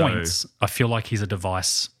at is so- points, I feel like he's a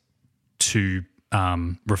device to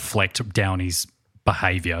reflect Downey's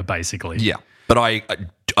behaviour, basically. Yeah.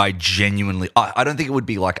 But I genuinely, I don't think it would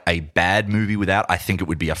be like a bad movie without. I think it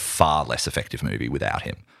would be a far less effective movie without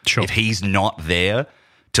him. Sure. If he's not there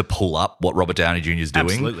to pull up what Robert Downey Jr. is doing,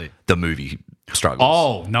 Absolutely. the movie struggles.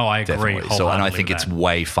 Oh, no, I agree. Definitely. So, and I think with it's that.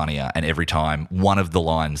 way funnier. And every time, one of the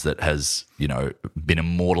lines that has, been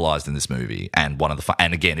immortalized in this movie, and one of the,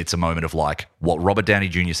 and again, it's a moment of like what Robert Downey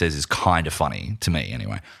Jr. says is kind of funny to me,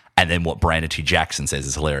 anyway. And then what Brandon T. Jackson says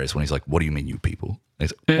is hilarious when he's like, "What do you mean, you people?" And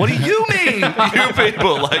he's like, "What do you mean, you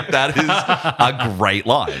people?" Like that is a great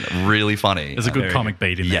line, really funny. There's a good comic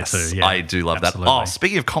beat in Yes, there too. Yeah, I do love absolutely. that. Oh,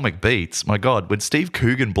 speaking of comic beats, my God, when Steve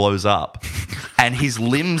Coogan blows up and his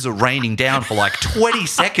limbs are raining down for like 20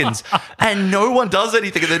 seconds and no one does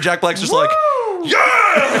anything, and then Jack Black's just like, yeah!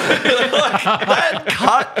 Like, that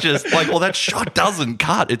cut just like, well, that shot doesn't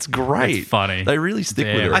cut. It's great. It's funny. They really stick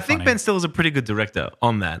with it. I think Ben Stiller's a pretty good director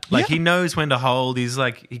on that. Like he knows when to hold. He's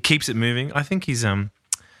like he keeps it moving. I think he's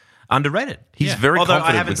underrated. He's very Although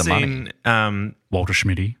confident I haven't with the seen, money. Walter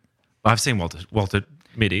Schmitty. I've seen Walter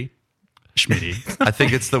Mitty. Schmitty. I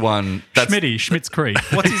think it's the one that's Schmitty. Schmidt's Creek.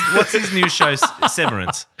 What's his new show?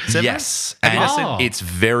 Severance. yes, Have you and guys seen- it's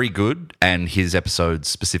very good. And his episodes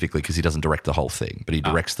specifically, because he doesn't direct the whole thing, but he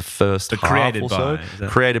directs the first half created or so. by, is that-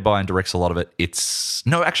 Created by and directs a lot of it. It's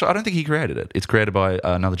no, actually, I don't think he created it. It's created by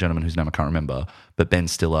another gentleman whose name I can't remember. But Ben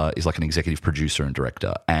Stiller is like an executive producer and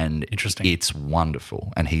director, and Interesting. it's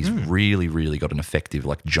wonderful. And he's really, really got an effective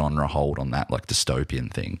like genre hold on that like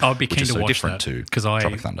dystopian thing. I'd be which keen is to so watch different that to because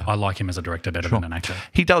Tropic Thunder. I like him as a director better than an actor.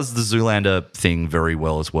 He does the Zoolander thing very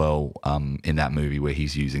well as well in that movie, where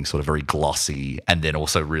he's using sort of very glossy and then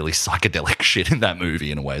also really psychedelic shit in that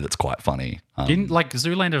movie in a way that's quite funny. Like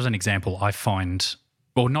Zoolander as an example, I find,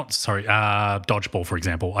 Dodgeball, for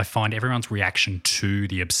example, I find everyone's reaction to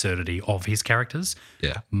the absurdity of his characters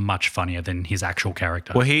much funnier than his actual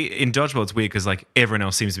character. Well, in Dodgeball, it's weird because like everyone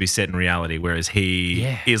else seems to be set in reality, whereas he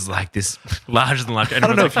is like this larger than life. I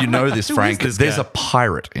don't know if you know this, Frank. There's a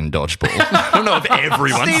pirate in Dodgeball. I don't know if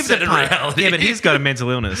everyone's set in reality. Yeah, but he's got a mental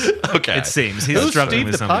illness. Okay. It seems he's Who's struggling Steve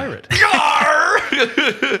with the something. pirate?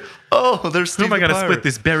 Oh, there's Who Steve am I going to the split pirate.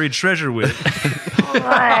 this buried treasure with?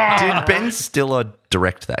 Did Ben Stiller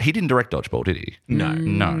direct that? He didn't direct Dodgeball, did he? No.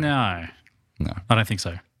 No. I don't think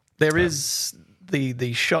so. There is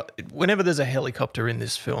the shot whenever there's a helicopter in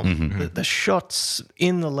this film, the shots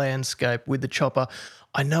in the landscape with the chopper.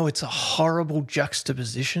 I know it's a horrible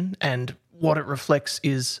juxtaposition, and what it reflects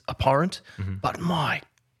is abhorrent. But my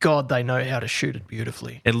God, they know how to shoot it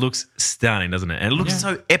beautifully. It looks stunning, doesn't it? And it looks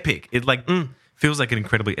so epic. It like feels like an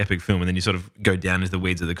incredibly epic film, and then you sort of go down into the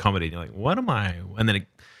weeds of the comedy, and you're like, "What am I?" And then it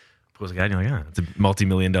pulls a guy, and you're like, "Oh, it's a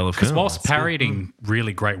multi-million-dollar film." Because whilst That's good. parodying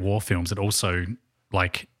really great war films, it also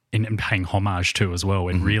like in paying homage to as well.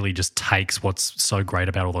 It really just takes what's so great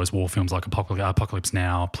about all those war films like Apocalypse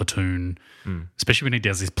Now, Platoon, especially when he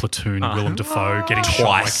does this Platoon, Willem Dafoe getting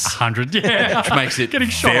Twice. shot like 100. Yeah. Which makes it Getting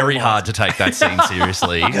shot very a lot. hard to take that scene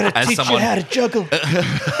seriously. As someone, to juggle.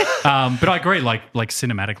 But I agree, like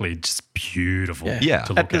cinematically, just beautiful Yeah.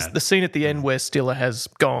 to At look at. the scene at the end where Stiller has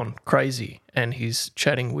gone crazy and he's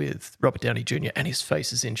chatting with Robert Downey Jr. and his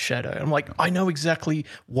face is in shadow. I'm like, I know exactly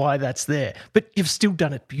why that's there, but you've still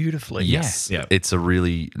done it beautifully. Yes. Yeah. It's a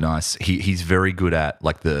really nice. He's very good at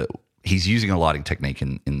like he's using a lighting technique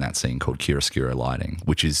in that scene called chiaroscuro lighting,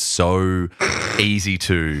 which is so easy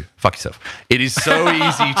to fuck yourself. It is so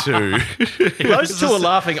easy to, Those two are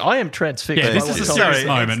laughing. I am transfixed. Yeah, this by is a what's serious on.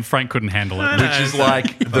 moment. Frank couldn't handle it. which is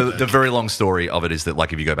like the very long story of it is that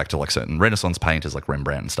like if you go back to like certain Renaissance painters like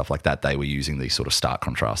Rembrandt and stuff like that, they were using these sort of stark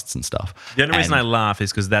contrasts and stuff. The only reason And- I laugh is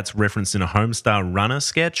because that's referenced in a Homestar Runner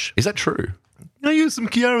sketch. is that true? I use some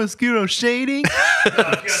chiaroscuro shading.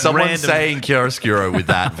 Someone Random. saying chiaroscuro with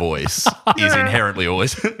that voice is inherently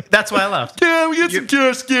always. That's why I laughed. Yeah, we get some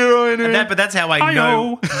chiaroscuro in it. But that's how I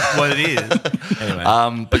know what it is.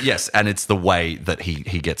 Anyway. But yes, and it's the way that he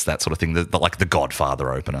gets that sort of thing, the like the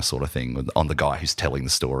Godfather opener sort of thing on the guy who's telling the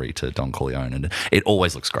story to Don Corleone, and it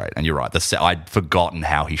always looks great. And you're right, I'd forgotten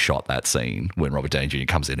how he shot that scene when Robert Downey Jr.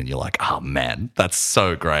 comes in, and you're like, oh man, that's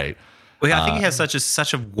so great. Well, yeah, I think he has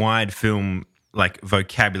such a wide film like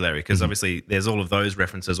vocabulary because obviously there's all of those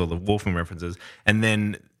references, all the war film references, and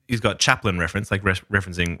then he's got Chaplin reference, like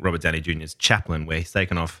referencing Robert Downey Jr.'s Chaplin, where he's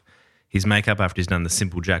taken off his makeup after he's done the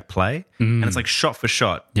Simple Jack play, and it's like shot for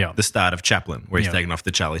shot the start of Chaplin, where he's taken off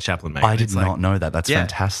the Charlie Chaplin makeup. I did It's like- not know that. That's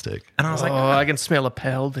fantastic. And I was like, Oh, I can smell a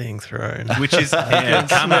pal being thrown. which is come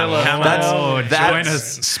on. Oh, That's join us.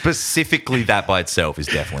 specifically that by itself is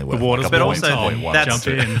definitely worth Waters, like but a also point one. that's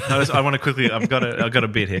Jump in. I want to quickly. I've got a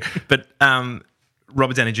bit here, but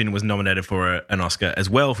Robert Downey Jr. was nominated for an Oscar as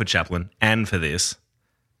well for Chaplin and for this,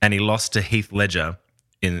 and he lost to Heath Ledger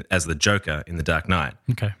as the Joker in The Dark Knight.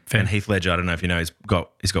 Okay, fair. And Heath Ledger, I don't know if you know, he's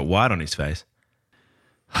got white on his face.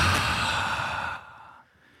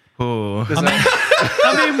 Oh.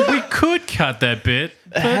 I mean, we could cut that bit.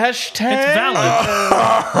 But Hashtag. it's valid.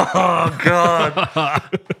 Oh God!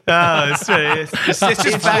 It's just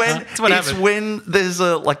It's when there's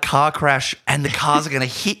a car crash and the cars are going to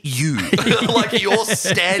hit you. Like you're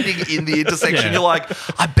standing in the intersection. Yeah. You're like,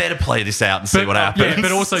 I better play this out and see what happens. Yeah,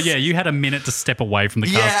 but also, you had a minute to step away from the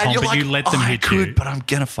cars, Yeah, and Tom, you're but like, you let them I hit could, you. but I'm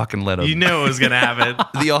gonna fucking let them. You knew it was going to happen.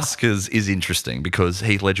 The Oscars is interesting because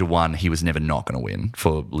Heath Ledger won. He was never not going to win.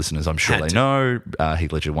 For listeners, I'm sure Had they to. know.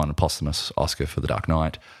 Heath Ledger won a posthumous Oscar for The Dark Knight.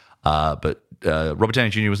 But Robert Downey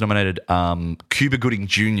Jr. was nominated. Cuba Gooding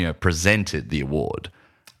Jr. presented the award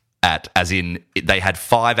they had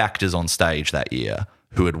 5 actors on stage that year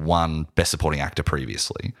who had won Best Supporting Actor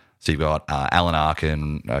previously. So you've got Alan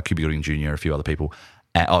Arkin, Cuba Gooding Jr., a few other people.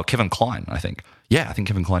 Kevin Kline, I think. Yeah, I think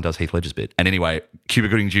Kevin Kline does Heath Ledger's bit. And anyway, Cuba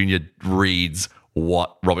Gooding Jr. reads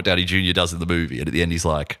what Robert Downey Jr. does in the movie. And at the end, he's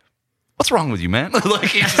like, what's wrong with you, man? Like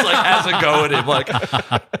he just has a go at him. Like,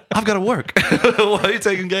 I've got to work. Why are you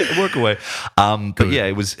taking work away? But yeah,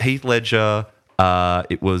 it was Heath Ledger.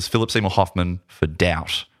 It was Philip Seymour Hoffman for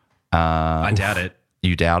Doubt. I doubt it.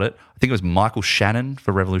 You doubt it. I think it was Michael Shannon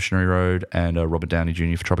for Revolutionary Road and Robert Downey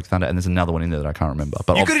Jr. for Tropic Thunder. And there's another one in there that I can't remember.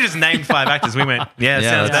 But You could have just named 5 actors. We went, sounds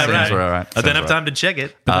that about seems right. right. I don't Sounds have time to check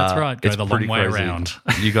it. But that's right. Go it's the long pretty way crazy. around.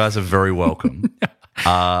 You guys are very welcome.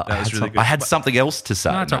 That was really good. I had something else to say.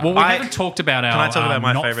 That's right. Well, we haven't talked about Can I our talk about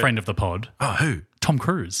my not favourite- friend of the pod, Oh, who? Tom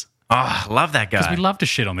Cruise. Oh, I love that guy. We love to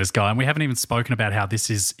shit on this guy, and we haven't even spoken about how this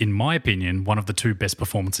is, in my opinion, one of the 2 best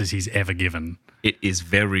performances he's ever given. It is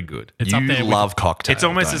very good. It's You up there. love Cocktail. It's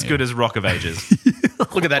almost don't as you? good as Rock of Ages.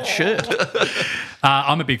 Look at that shirt.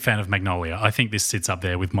 I'm a big fan of Magnolia. I think this sits up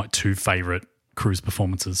there with my 2 favourite Cruise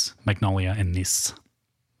performances, Magnolia and this.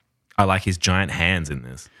 I like his giant hands in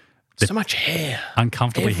this. So much hair.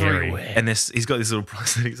 Uncomfortably hairy. Everywhere. And he's got this little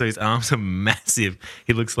prosthetic, so his arms are massive.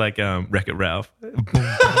 He looks like Wreck-It Ralph.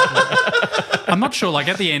 I'm not sure. Like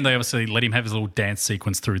at the end, they obviously let him have his little dance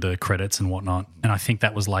sequence through the credits and whatnot. And I think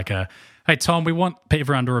that was like hey, Tom, we want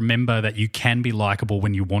everyone to remember that you can be likable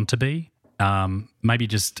when you want to be. Maybe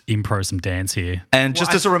just improv some dance here. And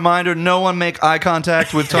just as a reminder, no one make eye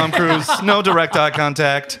contact with Tom Cruise. No direct eye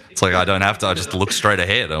contact. It's like I don't have to. I just look straight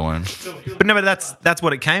ahead. I won't. But no, but that's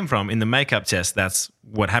what it came from. In the makeup test, that's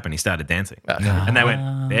what happened. He started dancing. And they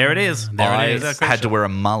went, there it is. I had to wear a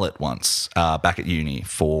mullet once back at uni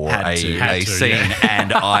for Had a to, scene, yeah.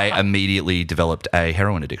 and I immediately developed a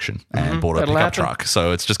heroin addiction and bought a That'll pickup happen. truck.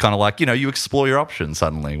 So it's just kind of like, you explore your options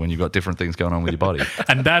suddenly when you've got different things going on with your body.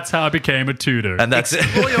 And that's how I became a tutor. And that's it.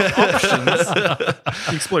 Explore your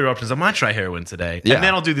options. Explore your options. I might try heroin today. Yeah. And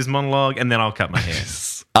then I'll do this monologue and then I'll cut my hair.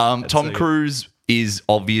 Tom Cruise is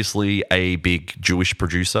obviously a big Jewish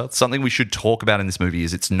producer. Something we should talk about in this movie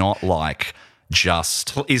is it's not like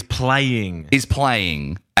just Is playing.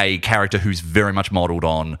 a character who's very much modeled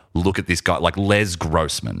on, look at this guy, like Les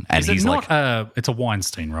Grossman. And Is he's it like, not it's a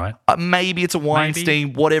Weinstein, right? maybe it's a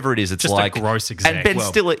Weinstein, whatever it is. It's Just a like gross exec. And Ben Well,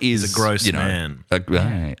 Stiller is he's a gross man.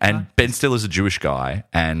 And Ben Stiller's a Jewish guy,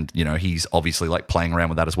 and he's obviously like playing around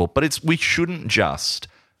with that as well. But we shouldn't just,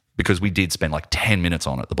 because we did spend like 10 minutes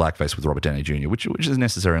on it, the blackface with Robert Downey Jr., which is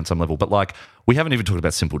necessary on some level. But like, we haven't even talked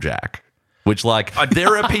about Simple Jack. Which, like,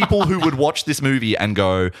 there are people who would watch this movie and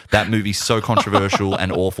go, that movie's so controversial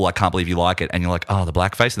and awful, I can't believe you like it. And you're like, oh, the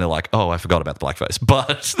blackface? And they're like, oh, I forgot about the blackface.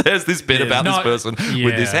 But there's this bit about this person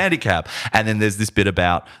with this handicap. And then there's this bit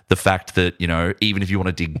about the fact that, even if you want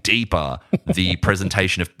to dig deeper, the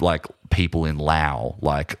presentation of, like, people in Laos,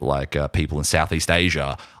 like people in Southeast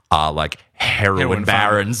Asia are like heroin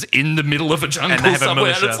barons in the middle of a jungle And they have a somewhere.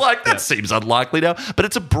 And militia. it's like, that seems unlikely now. But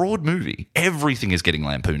it's a broad movie. Everything is getting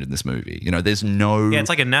lampooned in this movie. There's no... Yeah, it's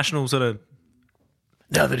like a national sort of...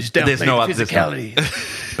 No, that is down There's no other- physicality.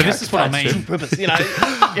 But this is what I mean. Purpose,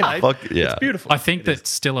 Fuck, yeah. It's beautiful. I think that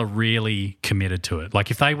Stiller really committed to it.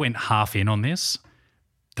 Like if they went half in on this,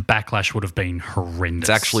 the backlash would have been horrendous.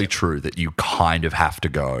 It's actually true that you kind of have to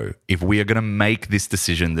go, if we are going to make this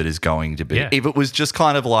decision that is going to be, if it was just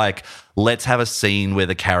kind of like, let's have a scene where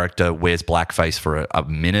the character wears blackface for a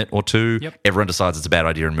minute or two, everyone decides it's a bad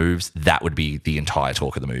idea and moves, that would be the entire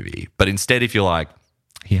talk of the movie. But instead, if you're like,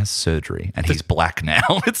 he has surgery and he's black now,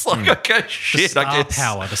 it's like, okay, shit, I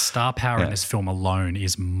guess. The star power in this film alone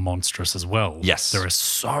is monstrous as well. Yes. There are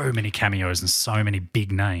so many cameos and so many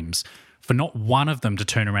big names. For not one of them to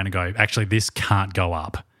turn around and go, actually, this can't go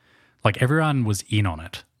up. Like everyone was in on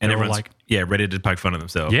it, And they were everyone's like, ready to poke fun of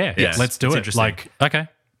themselves. let's do It's it. interesting. Like, okay,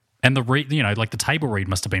 and the read, like the table read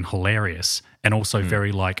must have been hilarious, and also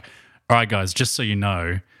very like All right, guys, just so you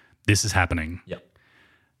know, this is happening. Yep.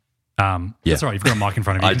 That's all right. You've got a mic in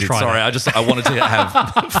front of you. I You can did. try Sorry, that. I wanted to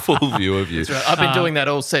have full view of you. I've been doing that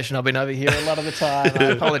all session. I've been over here a lot of the time. I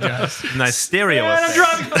apologise. Nice stereo. I'm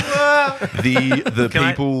drunk. The Can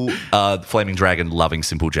I- people, Flaming Dragon loving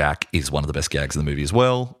Simple Jack is one of the best gags in the movie as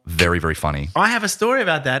well. Very, very funny. I have a story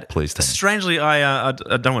about that. Please tell me. Strangely, I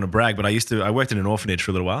don't want to brag, but I worked in an orphanage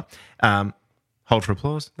for a little while. Hold for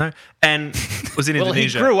applause. No. And was in Well, he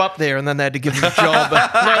Indonesia. grew up there and then they had to give him a job.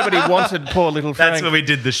 Nobody wanted poor little Frank. That's where we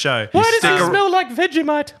did the show. Why does he smell like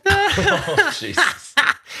Vegemite? Jesus.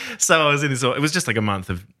 So I was in this. It was just like a month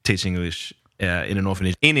of teaching English in an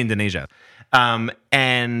orphanage in Indonesia,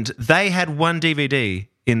 and they had one DVD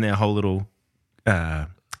in their whole little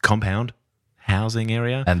compound housing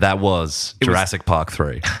area. And that was Jurassic Park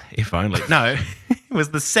 3. If only. No, it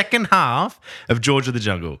was the second half of George of the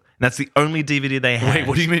Jungle. And that's the only DVD they had. Wait,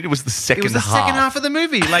 what do you mean it was the second It was the half? second half of the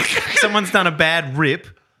movie. Like someone's done a bad rip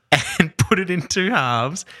and put it in two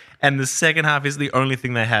halves, and the second half is the only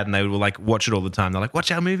thing they had, and they would like watch it all the time. They're like,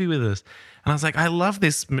 "Watch our movie with us," and I was like, "I love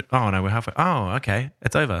this." Oh no, we're halfway. Oh, okay,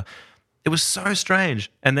 it's over. It was so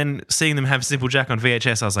strange, and then seeing them have Simple Jack on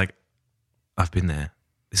VHS, I was like, "I've been there.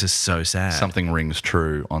 This is so sad." Something rings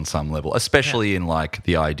true on some level, especially in like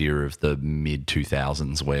the idea of the mid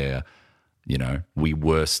 2000s where, you know, we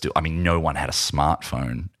were still, I mean, no one had a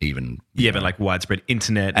smartphone even. Yeah, but like widespread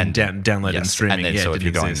internet and download and Yes, streaming. And then so if didn't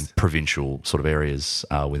you're going exist. provincial sort of areas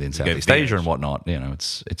within Southeast VH. Asia and whatnot, you know,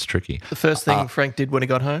 it's tricky. The first thing Frank did when he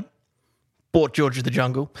got home, bought George of the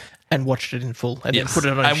Jungle and watched it in full and then put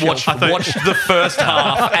it on a and shelf. watched the first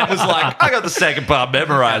half and was like, I got the second part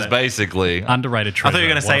memorized, basically. Underrated treasure. I thought you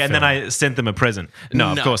were going to What say, a and then film. I sent them a present.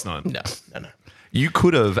 No, of course not. No. You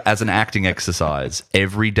could have, as an acting exercise,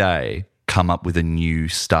 every day come up with a new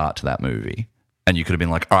start to that movie. And you could have been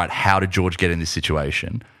like, all right, how did George get in this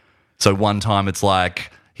situation? So one time it's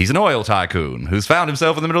like, he's an oil tycoon who's found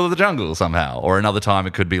himself in the middle of the jungle somehow. Or another time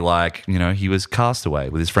it could be like, you know, he was castaway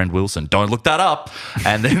with his friend Wilson. Don't look that up.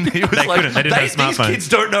 And then he was like, couldn't. They didn't have these smartphones. kids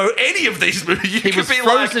don't know any of these movies. You could was be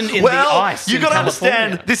frozen like, in the well, ice you in got to California.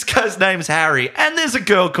 understand, this guy's name's Harry and there's a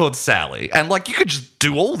girl called Sally. And like, you could just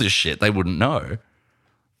do all this shit. They wouldn't know.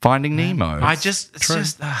 Finding Nemo. I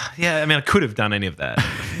mean, I could have done any of that.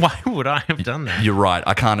 Why would I have done that? You're right.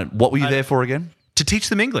 I can't. What were you there for again? To teach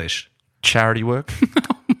them English. Charity work?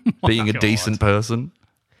 Being a decent person?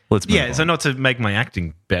 Let's move Yeah, on. so not to make my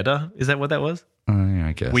acting better. Is that what that was? Yeah,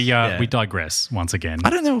 I guess. We digress once again. I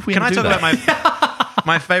don't know if we Can I do talk that. about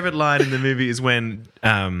my favorite line in the movie is when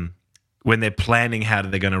they're planning how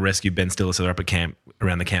they're going to rescue Ben Stiller, so they're up at camp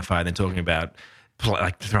around the campfire, and they're talking about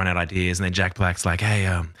like throwing out ideas, and then Jack Black's like, "Hey,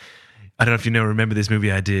 I don't know if you remember this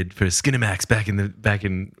movie I did for Skinemax back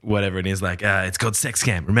in whatever," and he's like, "It's called Sex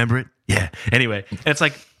Camp. Remember it? Yeah." Anyway, and it's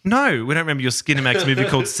like, no, we don't remember your Skinemax movie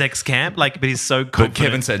called Sex Camp. Like, but he's so But confident.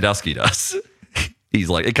 Kevin Sandusky does. He's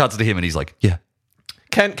like, it cuts to him and he's like, yeah.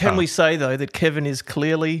 Can we say, though, that Kevin is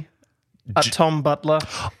clearly a Tom Butler?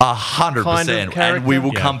 100%. Kind of And character? we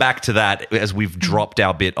will Yeah. come back to that as we've dropped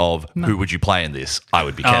our bit of who would you play in this? I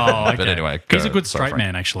would be Kevin. Oh, okay. But anyway, he's go. a good Sorry, straight Frank.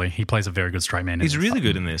 man, actually. He plays a very good straight man. in He's this. really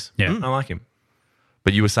good in this. Yeah. I like him.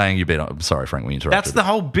 But you were saying you bit. I'm sorry, Frank, we interrupted. That's the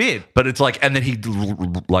whole bit. But it's like, and then he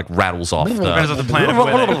like rattles off Rattles off the plan of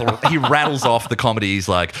where he rattles off the comedy. He's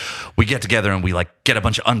like, we get together and we like get a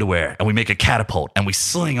bunch of underwear and we make a catapult and we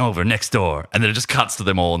sling over next door, and then it just cuts to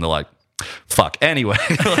them all and they're like, fuck. Anyway,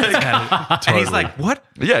 And he's like, "What?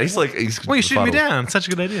 yeah, he's like, Well, you shoot me befuddled. down. Such a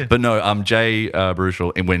good idea." But no, Jay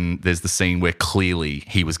Baruchel, and when there's the scene where clearly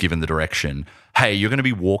he was given the direction, hey, you're going to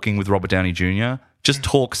be walking with Robert Downey Jr., just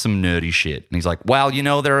talk some nerdy shit. And he's like, well,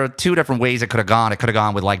 there are two different ways it could have gone. It could have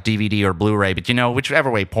gone with like DVD or Blu-ray, but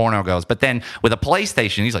whichever way porno goes. But then with a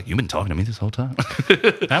PlayStation, he's like, you've been talking to me this whole time.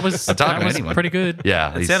 That was anyone. pretty good.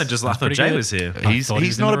 Yeah. It sounded just like I thought pretty Jay good. was here. He's thought he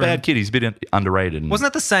was in not a the room. bad kid. He's a bit underrated. Wasn't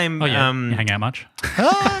that the same? Oh, yeah. You hang out much?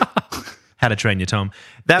 How to Train Your Tom.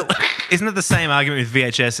 That isn't it the same argument with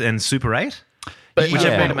VHS and Super 8? But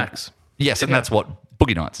Yeah. Betamax. Yes, and that's what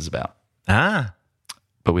Boogie Nights is about. Ah,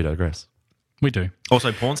 But we digress. We do.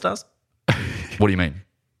 also porn stars. What do you mean?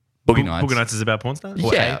 Boogie Nights? Boogie Nights is about porn stars.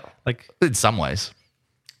 Or Yeah. like In some ways.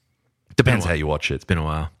 Depends how you watch it. it's been a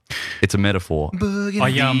while. It's a metaphor.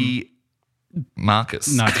 I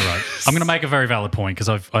Marcus. No, it's all right. I'm going to make a very valid point because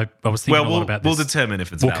I was thinking Well, a lot about we'll this. determine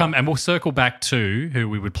if it's We'll valid. come and we'll circle back to who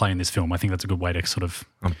we would play in this film. I think that's a good way to sort of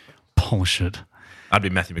polish it. I'd be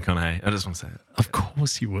Matthew McConaughey. I just want to say it. Of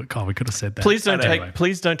course you would. God, we could have said that. Please don't Anyway.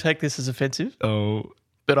 please don't take this as offensive. Oh,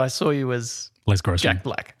 But I saw you as Les Grossman. Jack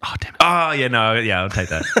Black. Oh, damn it. oh yeah, no, yeah, I'll take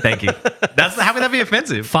that. Thank you. That's how would that be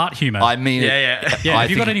offensive? Fart humour. I mean, Yeah, yeah. yeah, I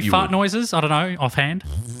have you got think any you fart would. noises? I don't know, offhand?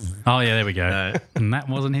 Oh, yeah, there we go. And that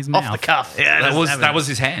wasn't his mouth. Off the cuff. Yeah, That was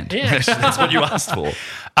his hand. Yeah. That's what you asked for.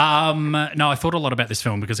 No, I thought a lot about this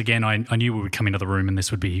film because, again, I knew we would come into the room and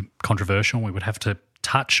this would be controversial. We would have to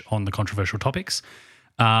touch on the controversial topics.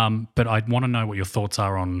 But I'd want to know what your thoughts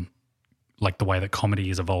are on, like, the way that comedy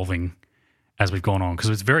is evolving as we've gone on, because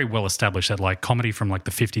it's very well established that, like, comedy from, like,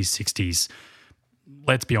 the 50s, 60s,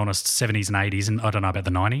 let's be honest, 70s and 80s, and I don't know about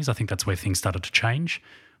the 90s. I think that's where things started to change.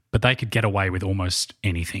 But they could get away with almost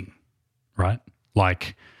anything, right?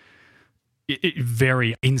 Like,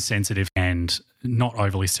 very insensitive and not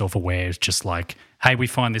overly self-aware. It's just like, hey, we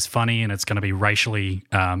find this funny and it's going to be racially,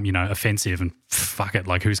 offensive, and fuck it,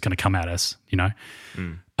 like, who's going to come at us, you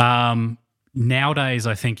know? Nowadays,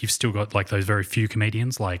 I think you've still got, like, those very few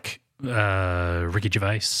comedians like Ricky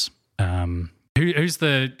Gervais. Who's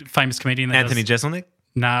the famous comedian? That Anthony Jeselnik?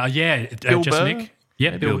 Nah, yeah, Bill Jeselnik. Burr?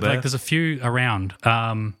 Yeah, Bill Burr. Like, there's a few around.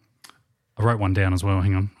 I wrote one down as well.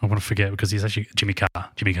 Hang on, I want to forget because he's actually Jimmy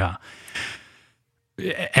Carr.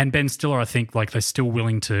 And Ben Stiller, I think, like, they're still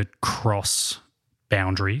willing to cross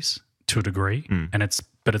boundaries to a degree, and it's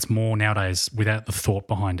more nowadays without the thought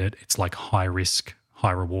behind it. It's like high risk,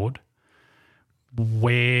 high reward.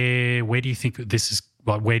 Where do you think this is?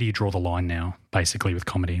 Like, where do you draw the line now, basically, with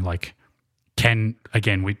comedy? Like, can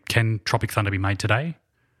Tropic Thunder be made today,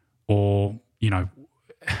 or, you know?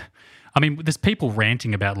 I mean, there's people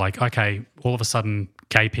ranting about, like, okay, all of a sudden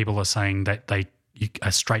gay people are saying that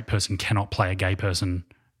a straight person cannot play a gay person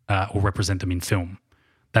or represent them in film.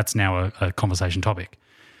 That's now a conversation topic.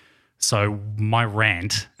 So my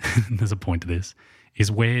rant, there's a point to this,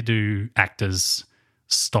 is where do actors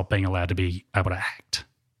stop being allowed to be able to act,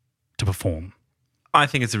 to perform? I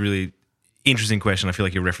think it's a really interesting question. I feel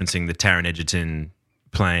like you're referencing the Taron Egerton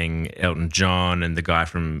playing Elton John and the guy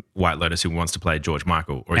from White Lotus who wants to play George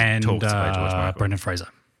Michael, or And talks to play George Michael. Brendan Fraser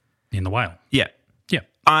in The Whale. Yeah. Yeah.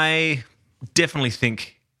 I definitely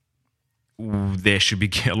think there should be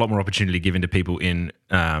a lot more opportunity given to people in,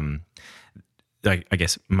 I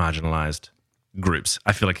guess, marginalized groups.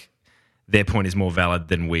 I feel like their point is more valid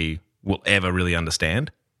than we will ever really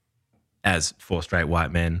understand as four straight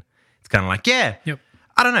white men. It's kind of like, yeah, Yep.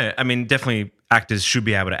 I don't know. I mean, definitely actors should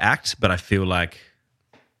be able to act, but I feel like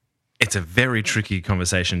it's a very tricky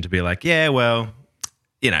conversation to be like, yeah, well,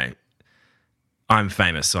 you know, I'm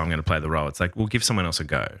famous, so I'm going to play the role. It's like, well, give someone else a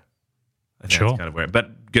go. I think Sure. that's kind of where.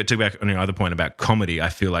 But to go back on your other point about comedy, I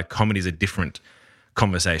feel like comedy is a different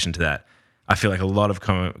conversation to that. I feel like a lot of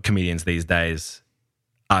comedians these days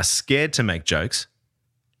are scared to make jokes,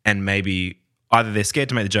 and maybe either they're scared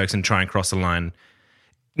to make the jokes and try and cross the line,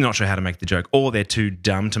 not sure how to make the joke, or they're too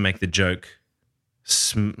dumb to make the joke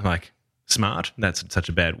smart. That's such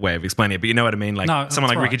a bad way of explaining it, but you know what I mean? Like, No, someone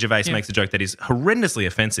like that's Ricky right. Gervais Yeah. makes a joke that is horrendously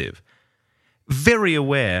offensive, very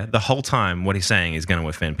aware the whole time what he's saying is going to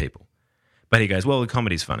offend people. But he goes, well, the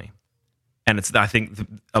comedy's funny. And I think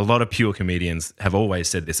a lot of pure comedians have always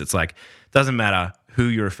said this. It's like, doesn't matter who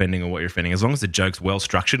you're offending or what you're offending. As long as the joke's well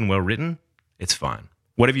structured and well written, it's fine.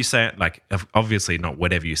 Whatever you say, like, obviously not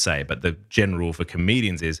whatever you say, but the general rule for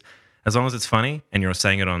comedians is, as long as it's funny and you're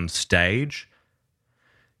saying it on stage,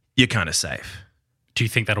 you're kind of safe. Do you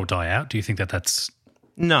think that'll die out? Do you think that's...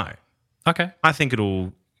 No. Okay, I think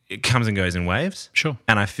it comes and goes in waves. sure.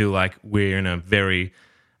 And I feel like we're in a very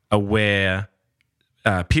aware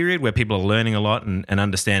period where people are learning a lot and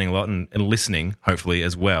understanding a lot and listening, hopefully,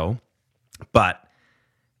 as well. But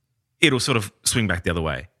it'll sort of swing back the other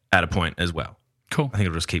way at a point as well. Cool. I think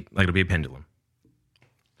it'll just it'll be a pendulum.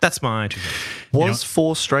 That's my 2 cents. Was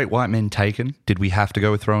four straight white men taken? Did we have to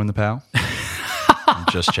go with throwing the pow? I'm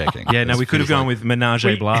just checking. Yeah, no, we could have gone with Menage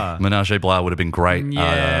a Blah Menage a Blah would have been great.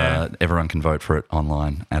 Yeah. Everyone can vote for it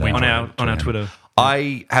online at on our Twitter.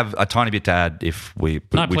 I have a tiny bit to add, which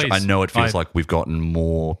please. I know it feels like we've gotten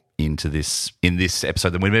more into this in this episode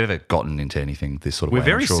than we've ever gotten into anything this sort of way. We're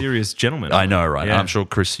very I'm sure. serious gentlemen. I know, right? Yeah. I'm sure,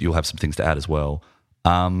 Chris, you'll have some things to add as well.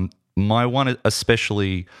 My one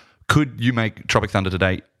especially, could you make Tropic Thunder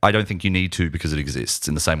today? I don't think you need to, because it exists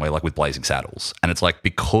in the same way like with Blazing Saddles. And it's like,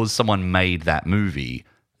 because someone made that movie,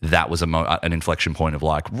 that was an inflection point of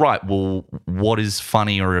like, right, well, what is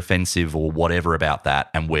funny or offensive or whatever about that,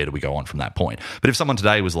 and where do we go on from that point? But if someone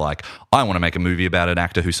today was like, I want to make a movie about an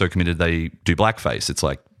actor who's so committed they do blackface, it's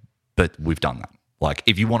like, but we've done that. Like,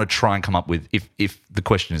 if you want to try and come up with, if the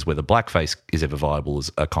question is whether blackface is ever viable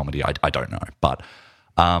as a comedy, I don't know. But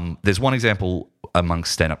there's one example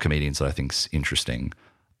amongst stand-up comedians that I think's interesting,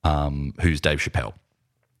 who's Dave Chappelle.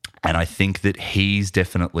 And I think that he's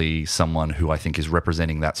definitely someone who I think is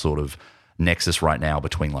representing that sort of nexus right now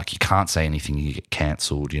between, like, you can't say anything, you get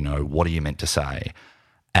cancelled, what are you meant to say?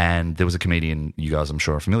 And there was a comedian you guys I'm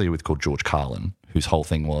sure are familiar with called George Carlin, whose whole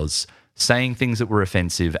thing was saying things that were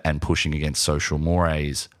offensive and pushing against social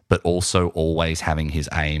mores, but also always having his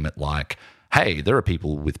aim at like, hey, there are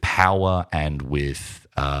people with power and with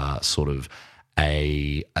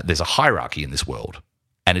there's a hierarchy in this world.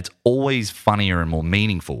 And it's always funnier and more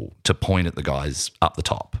meaningful to point at the guys up the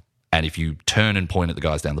top. And if you turn and point at the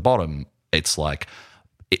guys down the bottom, it's like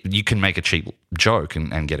you can make a cheap joke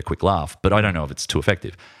and get a quick laugh, but I don't know if it's too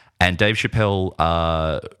effective. And Dave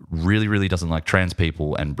Chappelle really, really doesn't like trans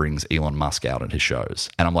people and brings Elon Musk out at his shows.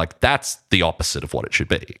 And I'm like, that's the opposite of what it should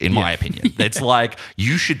be, in my opinion. It's like,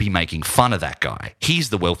 you should be making fun of that guy.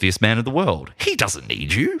 He's the wealthiest man in the world. He doesn't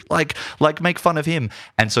need you. Like make fun of him.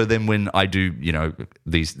 And so then when I do,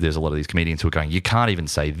 there's a lot of these comedians who are going, you can't even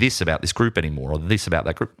say this about this group anymore or this about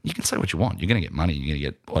that group. You can say what you want. You're going to get money. You're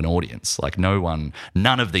going to get an audience. Like none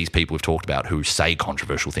of these people we've talked about who say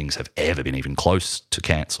controversial things have ever been even close to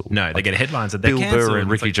cancel. No, they get headlines that they're Bill cancelled. Burr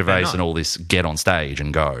and Ricky Gervais and all this get on stage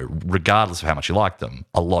and go, regardless of how much you like them.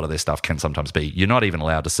 A lot of their stuff can sometimes be, you're not even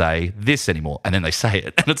allowed to say this anymore. And then they say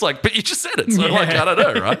it. And it's like, but you just said it. So I don't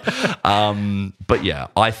know, right? But yeah,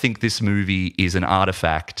 I think this movie is an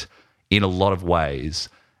artifact in a lot of ways.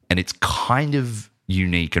 And it's kind of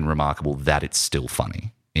unique and remarkable that it's still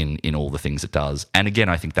funny in all the things it does. And again,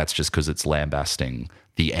 I think that's just because it's lambasting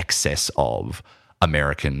the excess of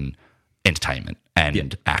American entertainment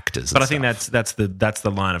and actors. But I think that's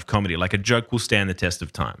the line of comedy. Like a joke will stand the test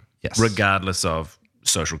of time, regardless of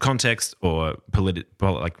social context or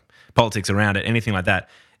politics around it, anything like that.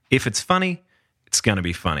 If it's funny, it's going to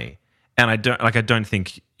be funny. And I don't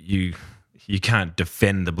think you can't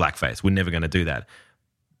defend the blackface. We're never going to do that.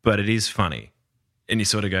 But it is funny, and you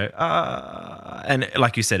sort of go, and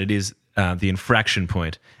like you said, it is the infraction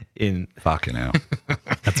point in fucking hell.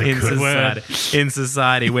 That's a good word. In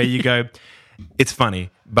society where you go, it's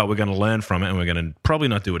funny, but we're going to learn from it and we're going to probably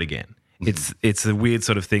not do it again. It's a weird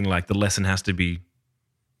sort of thing, like the lesson has to be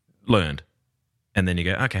learned. And then you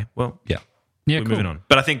go, okay, well, we're moving on.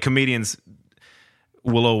 But I think comedians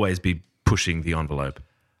will always be pushing the envelope.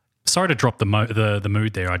 Sorry to drop the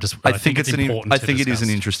mood there. I think it's important. I think it is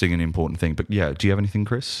an interesting and important thing. But yeah, do you have anything,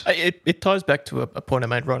 Chris? It ties back to a point I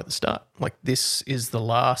made right at the start. Like, this is the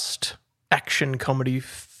last action comedy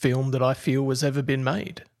film that I feel has ever been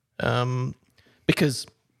made. Because,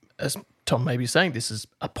 as Tom may be saying, this is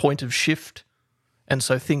a point of shift. And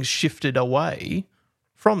so things shifted away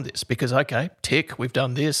from this because, okay, tick, we've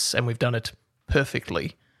done this and we've done it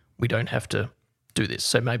perfectly. We don't have to do this.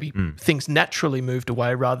 So maybe things naturally moved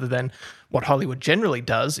away rather than what Hollywood generally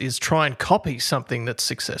does is try and copy something that's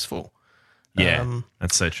successful. Yeah,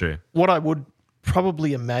 that's so true. What I would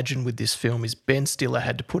probably imagine with this film is Ben Stiller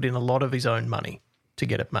had to put in a lot of his own money to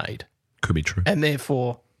get it made. Could be true. And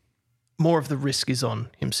therefore, more of the risk is on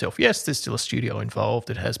himself. Yes, there's still a studio involved.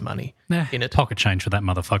 It has money in it. Pocket change for that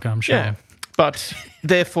motherfucker, I'm sure. Yeah, but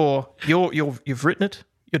therefore, you've written it,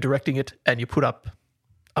 you're directing it, and you put up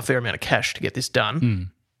a fair amount of cash to get this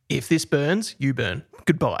done. If this burns, you burn.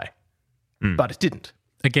 Goodbye. But it didn't.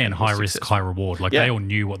 Again, high risk, high reward. Like they all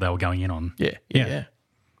knew what they were going in on. Yeah.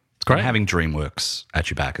 It's great. And having DreamWorks at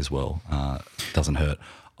your back as well doesn't hurt.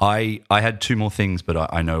 I had two more things,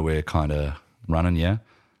 but I know we're kind of running,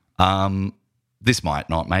 this might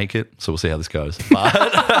not make it, so we'll see how this goes. But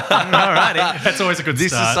Alrighty. That's always a good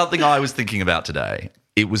This start. is something I was thinking about today.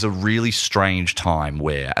 It was a really strange time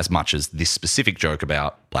where, as much as this specific joke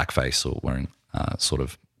about blackface or wearing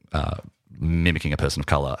mimicking a person of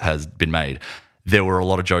colour has been made, there were a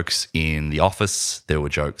lot of jokes in The Office, there were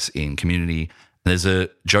jokes in Community. There's a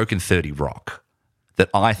joke in 30 Rock that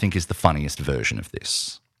I think is the funniest version of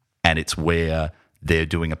this. And it's where they're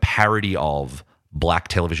doing a parody of black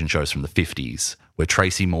television shows from the 50s where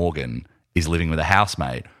Tracy Morgan is living with a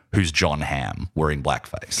housemate who's John Hamm wearing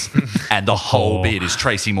blackface. And the whole bit is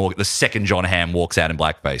Tracy Morgan. The second John Hamm walks out in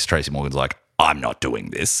blackface, Tracy Morgan's like, I'm not doing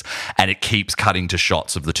this. And it keeps cutting to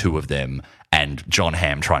shots of the two of them and John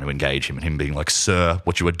Hamm trying to engage him and him being like, sir,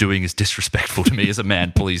 what you are doing is disrespectful to me as a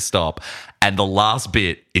man. Please stop. And the last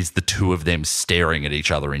bit is the two of them staring at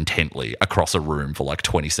each other intently across a room for like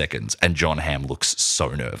 20 seconds. And John Hamm looks so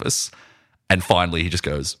nervous. And finally he just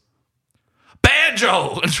goes,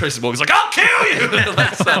 banjo! And Tracy Morgan's like, I'll kill you!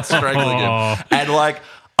 Like, starts strangling him. And like,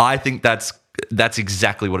 I think that's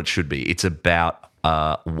exactly what it should be. It's about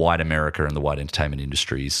white America and the white entertainment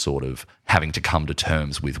industry sort of having to come to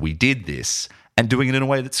terms with, we did this, and doing it in a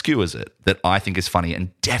way that skewers it, that I think is funny.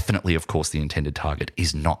 And definitely, of course, the intended target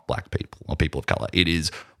is not black people or people of colour. It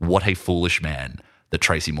is what a foolish man that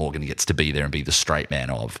Tracy Morgan gets to be there and be the straight man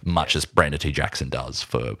of, much as Brandon T. Jackson does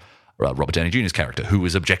for Robert Downey Jr.'s character, who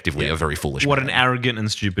was objectively a very foolish What man. an arrogant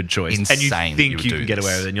and stupid choice. Insane and you that think you would you do can get away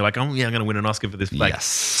this. with it. And you're like, oh, yeah, I'm going to win an Oscar for this. Like, Yes.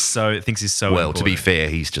 So thinks he's so Well, to be important. fair,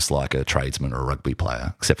 he's just like a tradesman or a rugby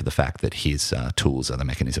player, except for the fact that his tools are the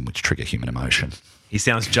mechanism which trigger human emotion. He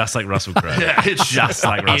sounds just like Russell Crowe. Just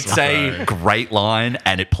like Russell It's a Crowe. great line,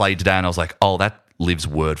 and it played today, and I was like, oh, that lives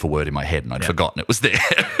word for word in my head, and I'd forgotten it was there.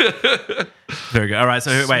 Very good. All right,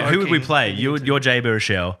 so wait, who would we Smoking. play? You're Jay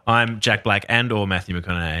Baruchel. I'm Jack Black and or Matthew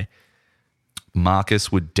McConaughey.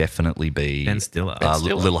 Marcus would definitely be Ben Stiller.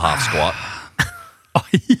 Little half squat.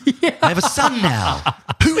 I have a son now.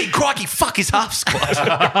 Who in crikey fuck is half squat?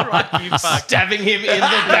 Stabbing him in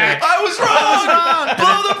the back. I was wrong.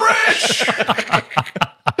 Blow the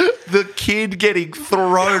bridge. The kid getting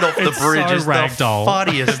thrown off the It's bridge so is the ragdoll.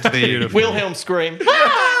 funniest thing. Wilhelm scream.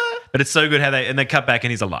 But it's so good how they cut back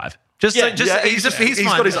and he's alive. He's He's fine.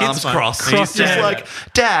 got his The kid's arms fine. crossed. Crossed, He's just yeah. like,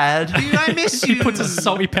 Dad, I miss you. He puts his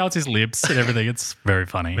he pouts his lips and everything. It's very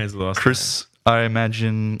funny. Where's the last Chris, I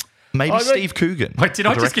imagine maybe I think- Steve Coogan. Wait, did the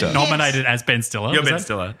I just get director. nominated as Ben Stiller? one? You're Was Ben that-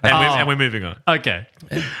 Stiller. Oh. And we're moving on. Okay.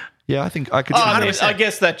 Yeah, I think I could. I mean, 100%. I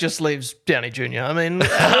guess that just leaves Downey Jr. I mean, Look,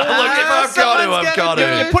 if I've got to.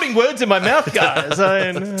 you're putting words in my mouth, guys.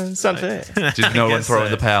 I mean, it's unfair. Did no one guess throw so.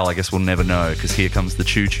 in the pal? I guess we'll never know because here comes the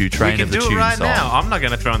choo-choo We train can of the do tune it right song. now. I'm not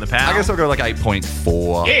going to throw in the power. I guess I'll go like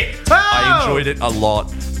 8.4. I enjoyed it a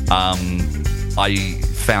lot. I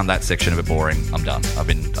found that section a bit boring. I'm done.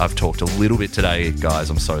 I've talked a little bit today, guys.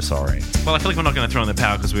 I'm so sorry. Well, I feel like we're not going to throw in the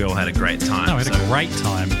power because we all had a great time. No, we had a great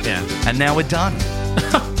time. Yeah. And now we're done.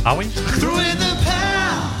 Are we? Throw in the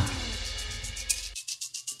pal.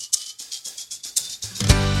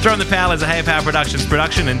 Throw in the Power is a Hey Power Productions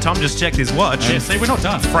production, and Tom just checked his watch. Yeah, see, we're not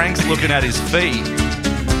done. Frank's looking at his feet.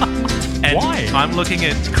 And Why? I'm looking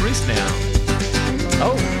at Chris now.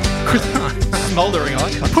 Smouldering eye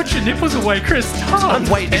contact. Put your nipples away, Chris. Stop.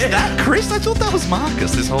 Wait, is that Chris? I thought that was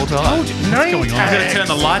Marcus this whole time. What's going on? I'm going to turn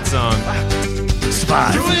the lights on.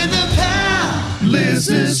 Throw in the pal. Liz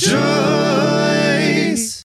is joy.